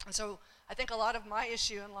 And so I think a lot of my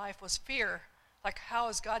issue in life was fear, like, how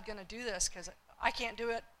is God going to do this? Because I can't do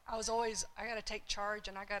it. I got to take charge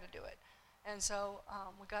and I got to do it. And so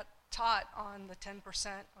we got taught on the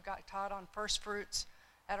 10%. We got taught on first fruits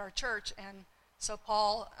at our church. And so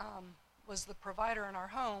Paul was the provider in our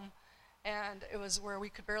home, and it was where we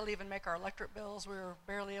could barely even make our electric bills. We were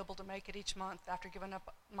barely able to make it each month after giving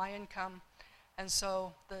up my income. And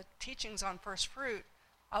so the teachings on first fruit,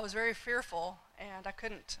 I was very fearful, and I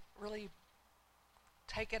couldn't really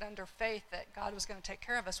take it under faith that God was going to take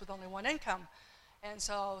care of us with only one income. And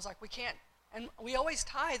so I was like, we can't. And we always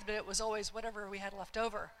tithed, but it was always whatever we had left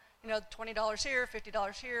over. You know, $20 here,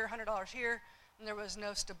 $50 here, $100 here, and there was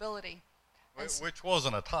no stability. Which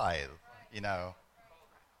wasn't a tithe, you know.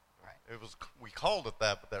 Right. It was, we called it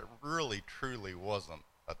that, but that really, truly wasn't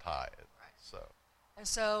a tithe. Right.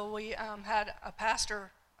 So we had a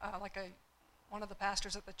pastor, one of the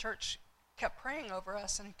pastors at the church, kept praying over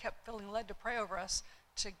us, and he kept feeling led to pray over us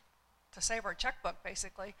to save our checkbook,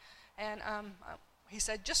 basically. And he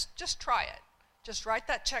said, just try it. Just write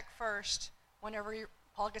that check first. Whenever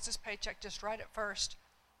Paul gets his paycheck, just write it first.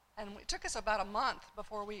 And it took us about a month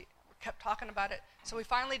before we kept talking about it. So we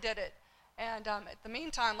finally did it. And at the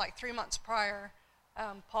meantime, like 3 months prior,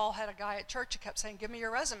 Paul had a guy at church who kept saying, "Give me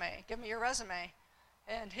your resume, give me your resume."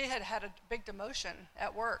 And he had had a big demotion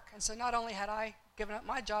at work. And so not only had I given up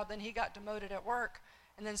my job, then he got demoted at work.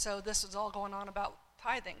 And then so this was all going on about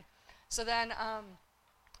tithing. So then,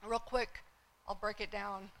 real quick, I'll break it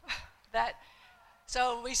down.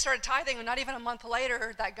 So we started tithing, and not even a month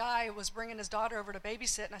later, that guy was bringing his daughter over to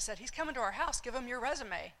babysit, and I said, "He's coming to our house, give him your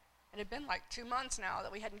resume." It had been like 2 months now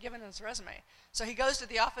that we hadn't given him his resume. So he goes to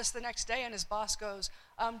the office the next day, and his boss goes,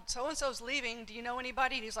 "So-and-so's leaving, do you know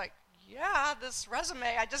anybody?" And he's like, "Yeah, this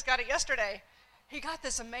resume, I just got it yesterday." He got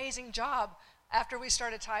this amazing job after we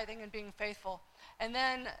started tithing and being faithful. And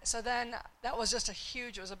then that was just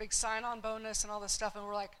it was a big sign-on bonus and all this stuff, and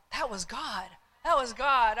we're like, that was God. That was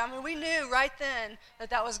God. I mean, we knew right then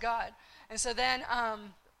that was God. And so then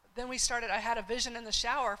we started, I had a vision in the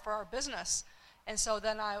shower for our business. And so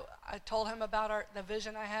then I told him about the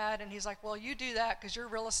vision I had, and he's like, "Well, you do that because you're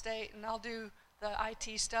real estate, and I'll do the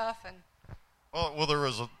IT stuff." And Well, there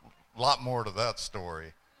was a lot more to that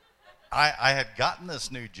story. I had gotten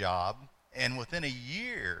this new job, and within a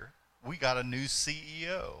year, we got a new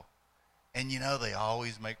CEO. And you know, they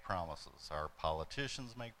always make promises. Our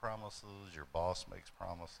politicians make promises. Your boss makes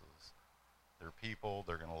promises. They're people.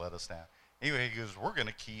 They're going to let us down. Anyway, he goes, "We're going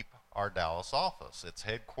to keep our Dallas office. It's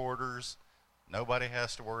headquarters. Nobody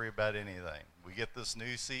has to worry about anything." We get this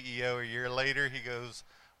new CEO a year later. He goes,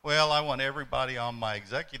 "Well, I want everybody on my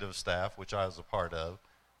executive staff," which I was a part of,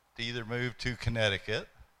 "to either move to Connecticut,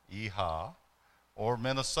 yeehaw, or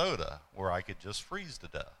Minnesota, where I could just freeze to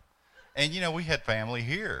death." And, you know, we had family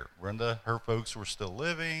here. Brenda, her folks were still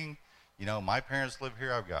living. You know, my parents live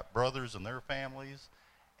here. I've got brothers and their families.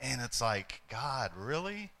 And it's like, God,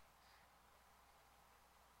 really?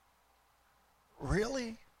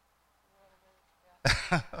 Really?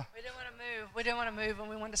 We didn't want to move, and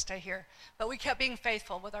we wanted to stay here. But we kept being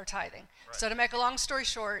faithful with our tithing. Right. So to make a long story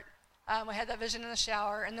short, we had that vision in the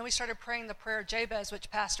shower, and then we started praying the prayer of Jabez,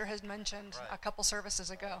 which Pastor has mentioned a couple services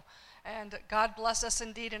ago. And God bless us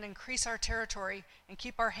indeed and increase our territory and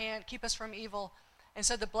keep us from evil. And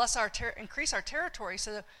so to increase our territory,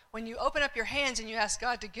 so that when you open up your hands and you ask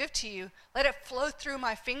God to give to you, let it flow through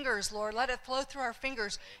my fingers, Lord. Let it flow through our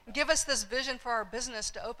fingers. And give us this vision for our business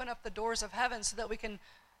to open up the doors of heaven so that we can.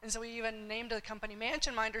 And so we even named the company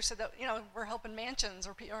Mansion Minder, so that, you know, we're helping mansions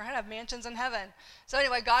or have mansions in heaven. So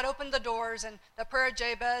anyway, God opened the doors, and the prayer of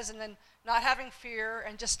Jabez, and then not having fear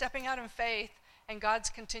and just stepping out in faith. And God's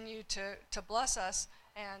continued to bless us,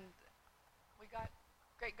 and we got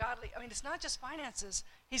great godly. I mean, it's not just finances.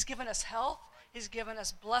 He's given us health. He's given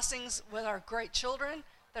us blessings with our great children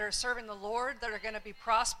that are serving the Lord, that are going to be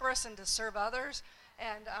prosperous and to serve others,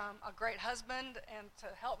 and a great husband and to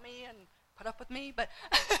help me and put up with me. But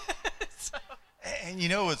so. And you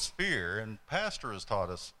know, it's fear, and Pastor has taught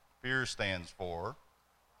us fear stands for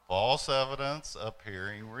false evidence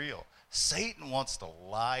appearing real. Satan wants to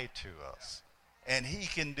lie to us, and he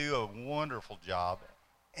can do a wonderful job.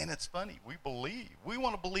 And it's funny, we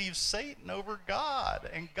want to believe Satan over God,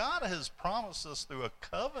 and God has promised us through a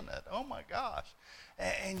covenant. Oh my gosh.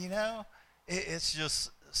 And you know, it's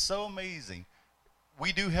just so amazing.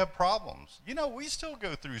 We do have problems. You know, we still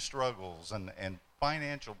go through struggles and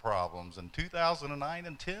financial problems, and 2009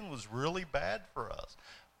 and 10 was really bad for us.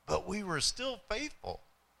 But we were still faithful.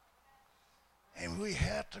 And we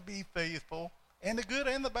have to be faithful in the good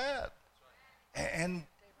and the bad. And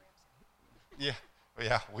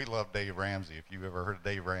yeah, we love Dave Ramsey. If you've ever heard of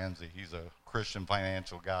Dave Ramsey, he's a Christian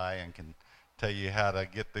financial guy and can tell you how to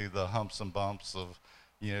get through the humps and bumps of,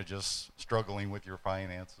 you know, just struggling with your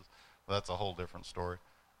finances. That's a whole different story.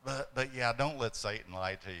 But yeah, don't let Satan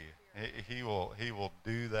lie to you. He will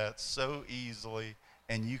do that so easily,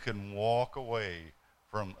 and you can walk away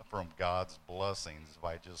from God's blessings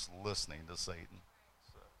by just listening to Satan.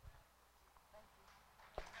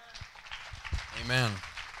 Amen.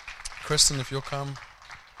 Kristen, if you'll come,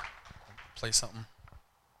 play something.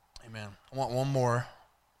 Amen. I want one more.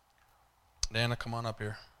 Dana, come on up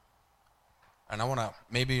here. And I want to,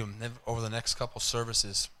 maybe over the next couple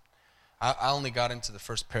services, I only got into the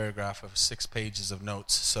first paragraph of 6 pages of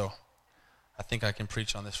notes, so I think I can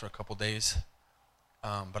preach on this for a couple days.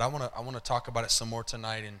 But I want to talk about it some more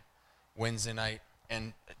tonight and Wednesday night,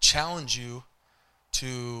 and challenge you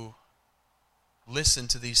to listen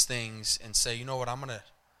to these things and say, you know what, I'm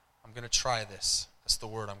gonna try this. That's the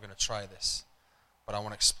word. I'm gonna try this. But I want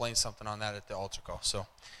to explain something on that at the altar call. So.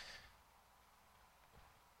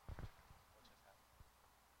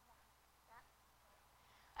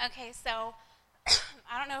 Okay, so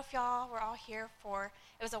I don't know if y'all were all here for,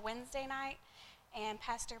 it was a Wednesday night, and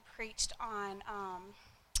Pastor preached on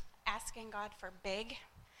asking God for big.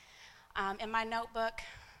 In my notebook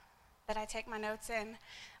that I take my notes in,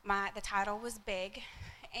 the title was Big,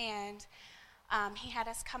 and he had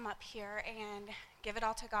us come up here and give it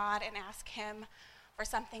all to God and ask him for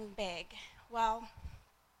something big. Well,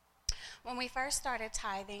 when we first started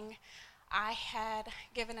tithing, I had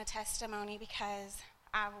given a testimony because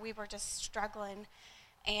we were just struggling,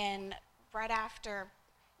 and right after,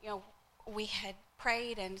 you know, we had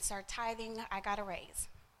prayed and started tithing, I got a raise.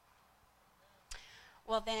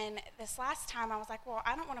 Well, then this last time I was like, well,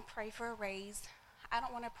 I don't want to pray for a raise. I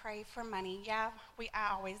don't want to pray for money. Yeah,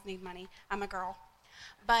 I always need money. I'm a girl,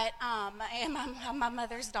 but and I'm my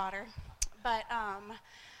mother's daughter. But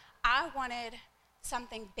I wanted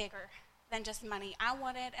something bigger than just money. I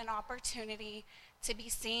wanted an opportunity to be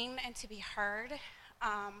seen and to be heard.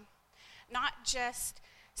 Not just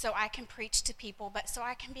so I can preach to people, but so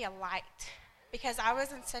I can be a light. Because I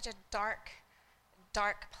was in such a dark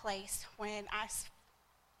place when I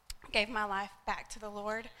gave my life back to the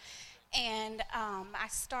Lord. And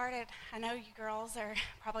I know you girls are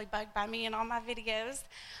probably bugged by me in all my videos,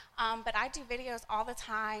 but I do videos all the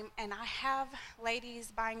time, and I have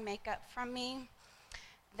ladies buying makeup from me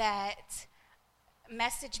that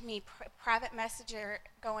message me, private messenger,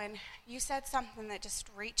 going, you said something that just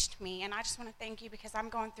reached me, and I just want to thank you because I'm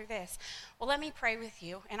going through this. Well, let me pray with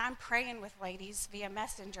you. And I'm praying with ladies via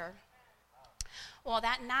messenger. Well,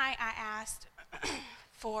 that night I asked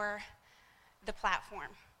for the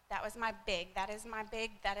platform. That was my big. That is my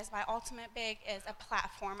big. That is my ultimate big, is a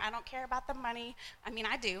platform. I don't care about the money. I mean,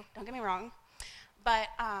 I do. Don't get me wrong. But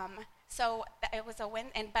so it was a win.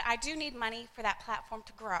 But I do need money for that platform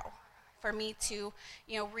to grow, for me to,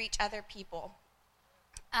 you know, reach other people.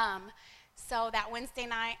 So that Wednesday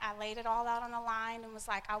night, I laid it all out on the line and was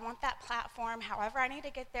like, I want that platform. However I need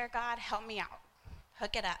to get there, God, help me out.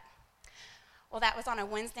 Hook it up. Well, that was on a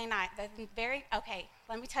Wednesday night. Okay,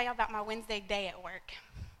 let me tell you about my Wednesday day at work.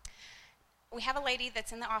 We have a lady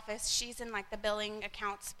that's in the office. She's in like the billing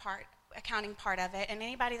accounting part of it. And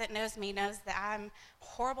anybody that knows me knows that I'm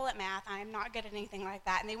horrible at math. I'm not good at anything like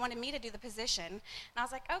that. And they wanted me to do the position. And I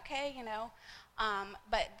was like, okay, you know.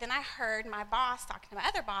 But then I heard my boss talking to my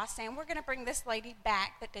other boss saying, we're going to bring this lady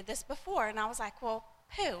back that did this before. And I was like, well,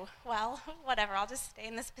 who? Well, whatever. I'll just stay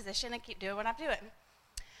in this position and keep doing what I'm doing.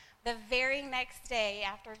 The very next day,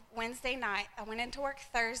 after Wednesday night, I went into work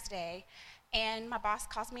Thursday, and my boss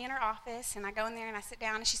calls me in her office, and I go in there and I sit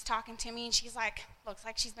down, and she's talking to me, and she's like, looks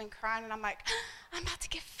like she's been crying, and I'm like, I'm about to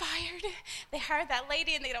get fired. They hired that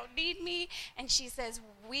lady, and they don't need me. And she says,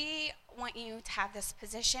 we want you to have this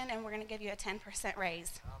position, and we're going to give you a 10%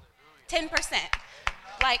 raise. Hallelujah. 10%.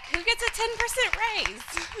 Like, who gets a 10%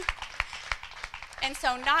 raise? And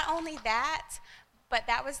so not only that, but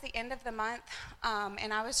that was the end of the month,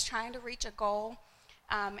 and I was trying to reach a goal.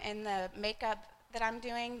 In the makeup that I'm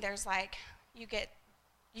doing, there's like, you get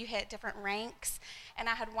you hit different ranks, and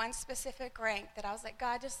I had one specific rank that I was like,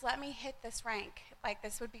 God, just let me hit this rank. Like,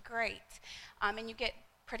 this would be great. And you get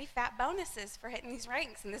pretty fat bonuses for hitting these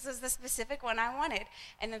ranks, and this is the specific one I wanted.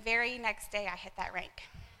 And the very next day, I hit that rank.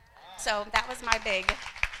 So that was my big.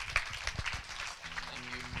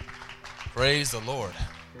 Praise the Lord.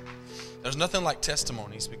 There's nothing like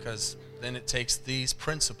testimonies, because then it takes these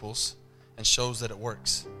principles and shows that it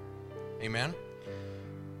works. Amen.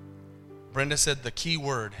 Brenda said the key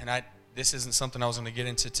word, and this isn't something I was going to get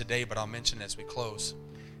into today, but I'll mention as we close.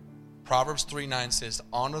 Proverbs 3:9 says,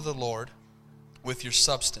 honor the Lord with your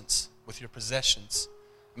substance, with your possessions.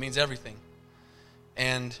 It means everything.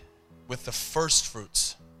 And with the first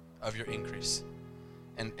fruits of your increase.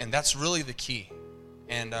 And that's really the key.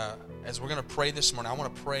 And as we're going to pray this morning, I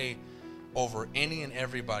want to pray over any and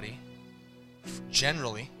everybody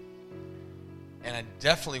generally. And I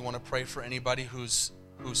definitely want to pray for anybody who's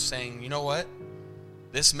saying, you know what?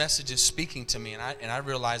 This message is speaking to me, and I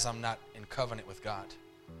realize I'm not in covenant with God.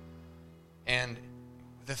 And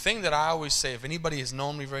the thing that I always say, if anybody has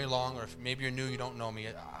known me very long, or if maybe you're new, you don't know me,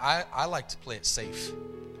 I like to play it safe.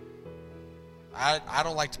 I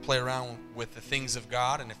don't like to play around with the things of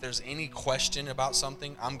God, and if there's any question about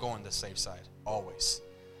something, I'm going the safe side, always.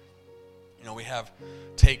 You know, we have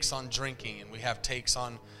takes on drinking, and we have takes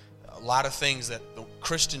on a lot of things that the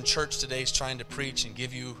Christian church today is trying to preach and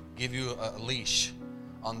give you a leash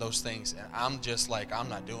on those things. And I'm just like, I'm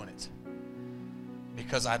not doing it.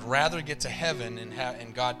 Because I'd rather get to heaven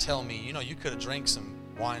and God tell me, you know, you could have drank some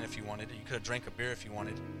wine if you wanted. You could have drank a beer if you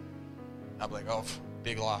wanted. I'd be like, oh,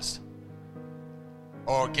 big loss.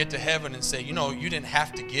 Or get to heaven and say, you know, you didn't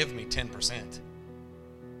have to give me 10%.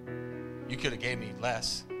 You could have gave me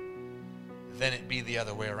less. Then it'd be the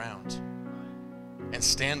other way around. And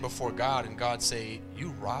stand before God and God say,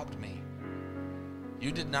 you robbed me.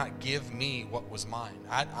 You did not give me what was mine.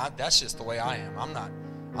 That's just the way I am.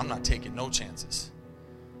 I'm not taking no chances.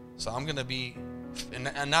 So I'm going to be, and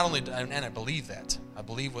not only, and I believe that. I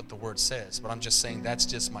believe what the word says, but I'm just saying that's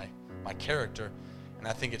just my character. And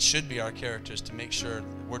I think it should be our characters to make sure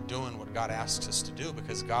that we're doing what God asks us to do,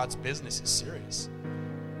 because God's business is serious.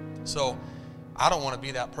 So I don't want to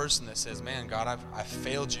be that person that says, man, God, I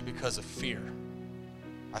failed you because of fear.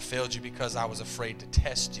 I failed you because I was afraid to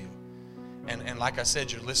test you. And like I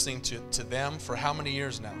said, you're listening to them for how many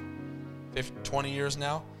years now? 20 years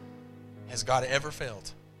now? Has God ever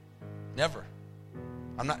failed? Never.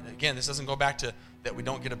 Again, this doesn't go back to that we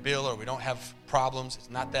don't get a bill or we don't have problems. It's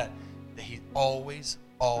not that. He always,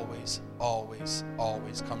 always, always,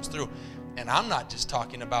 always comes through. And I'm not just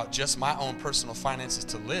talking about just my own personal finances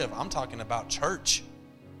to live. I'm talking about church.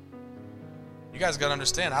 You guys got to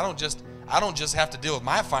understand, I don't just have to deal with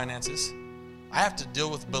my finances. I have to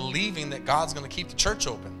deal with believing that God's going to keep the church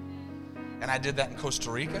open. And I did that in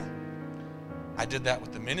Costa Rica. I did that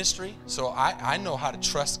with the ministry. So I know how to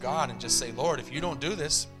trust God and just say, Lord, if you don't do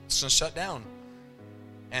this, it's going to shut down.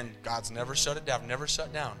 And God's never shut it down, never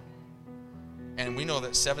shut down. And we know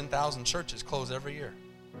that 7,000 churches close every year.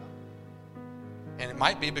 And it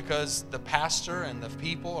might be because the pastor and the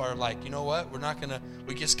people are like, you know what,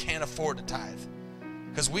 we just can't afford to tithe.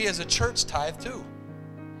 Because we as a church tithe too.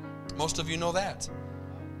 Most of you know that.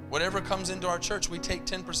 Whatever comes into our church, we take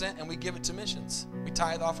 10% and we give it to missions. We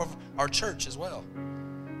tithe off of our church as well.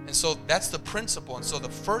 And so that's the principle. And so the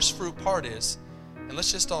first fruit part is, and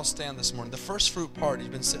let's just all stand this morning. The first fruit part,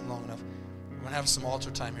 you've been sitting long enough. We're going to have some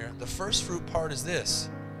altar time here. The first fruit part is this.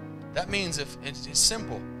 That means if it's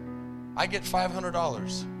simple. I get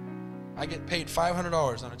 $500. I get paid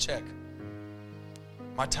 $500 on a check.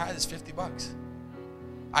 My tithe is $50.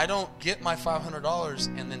 I don't get my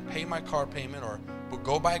 $500 and then pay my car payment or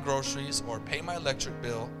go buy groceries or pay my electric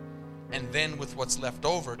bill and then with what's left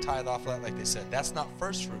over, tithe off of that like they said. That's not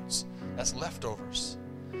first fruits. That's leftovers.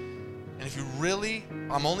 And if you really,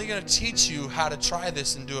 I'm only going to teach you how to try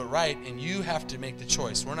this and do it right, and you have to make the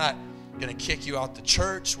choice. We're not going to kick you out the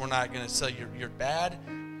church. We're not going to say you're bad.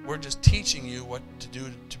 We're just teaching you what to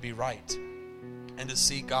do to be right and to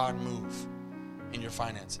see God move in your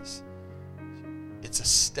finances. It's a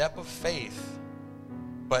step of faith,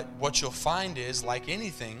 but what you'll find is, like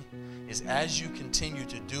anything, is as you continue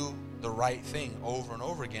to do the right thing over and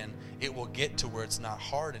over again, it will get to where it's not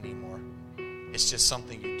hard anymore. It's just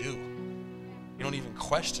something you do. You don't even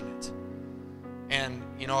question it. And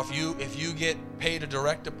you know, if you get paid a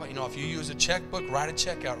direct, you know, if you use a checkbook, write a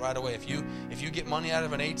check out right away. If you get money out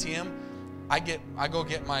of an ATM, I go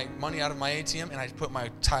get my money out of my ATM and I put my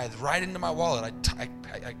tithe right into my wallet. I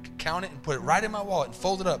count it and put it right in my wallet and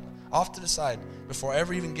fold it up off to the side before I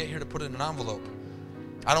ever even get here to put it in an envelope.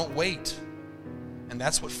 I don't wait. And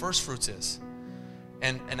that's what first fruits is.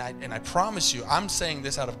 And I promise you, I'm saying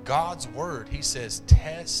this out of God's word. He says,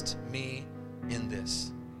 test me in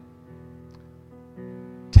this.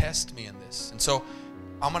 Test me in this. And so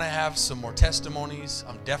I'm going to have some more testimonies.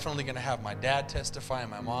 I'm definitely going to have my dad testify and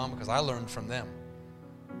my mom, because I learned from them.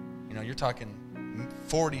 You know, you're talking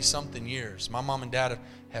 40-something years. My mom and dad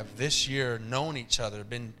have this year known each other,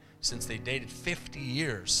 been since they dated 50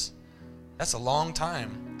 years. That's a long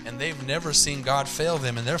time. And they've never seen God fail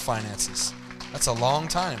them in their finances. That's a long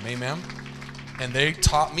time, amen? And they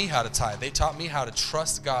taught me how to tithe. They taught me how to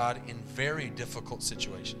trust God in very difficult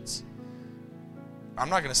situations. I'm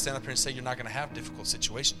not going to stand up here and say you're not going to have difficult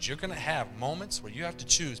situations. You're going to have moments where you have to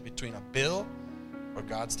choose between a bill or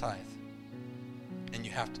God's tithe. And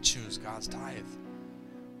you have to choose God's tithe.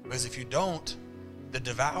 Because if you don't, the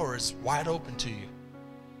devourer is wide open to you.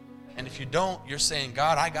 And if you don't, you're saying,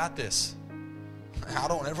 God, I got this. I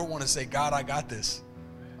don't ever want to say, God, I got this.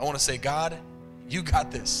 I want to say, God, you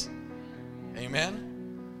got this.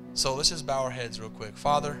 Amen? So let's just bow our heads real quick.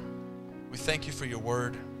 Father, we thank you for your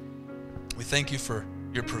word. We thank you for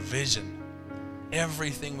your provision.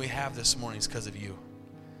 Everything we have this morning is because of you.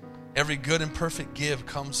 Every good and perfect gift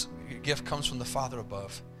comes from the Father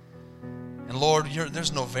above. And Lord,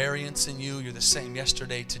 there's no variance in you. You're the same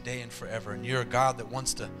yesterday, today, and forever. And you're a God that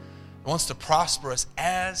wants to prosper us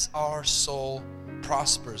as our soul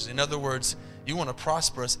prospers. In other words, you want to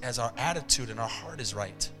prosper us as our attitude and our heart is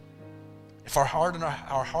right. If our heart and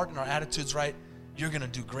our attitude's right, you're going to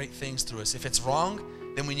do great things through us. If it's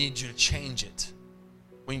wrong, then we need you to change it.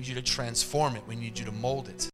 We need you to transform it. We need you to mold it.